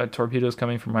can expect torpedoes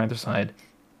coming from either side.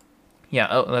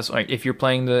 Yeah, that's right. If you're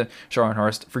playing the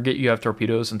Scharnhorst, forget you have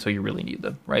torpedoes until you really need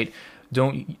them, right?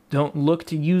 Don't look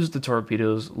to use the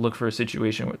torpedoes. Look for a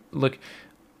situation where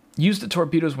use the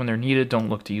torpedoes when they're needed. Don't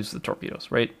look to use the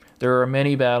torpedoes, right? There are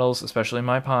many battles, especially in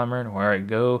my Palmer, where I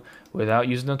go without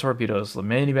using the torpedoes.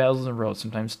 Many battles in a row,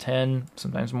 sometimes 10,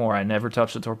 sometimes more. I never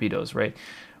touch the torpedoes, right?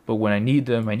 But when I need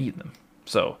them, I need them.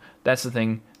 So that's the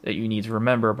thing that you need to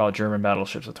remember about German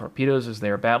battleships with torpedoes, is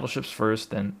they are battleships first,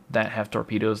 then that have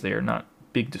torpedoes. They are not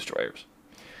big destroyers.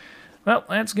 Well,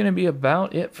 that's going to be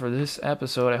about it for this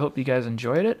episode. I hope you guys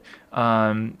enjoyed it.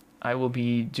 I will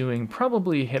be doing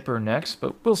probably Hipper next,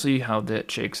 but we'll see how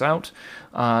that shakes out.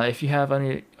 If you have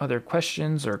any other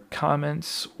questions or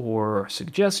comments or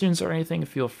suggestions or anything,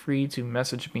 feel free to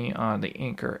message me on the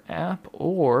Anchor app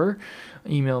or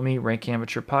email me,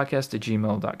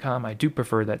 rankamateurpodcast@gmail.com. I do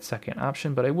prefer that second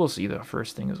option, but I will see the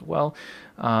first thing as well.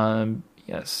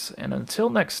 Yes, and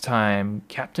until next time,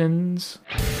 captains.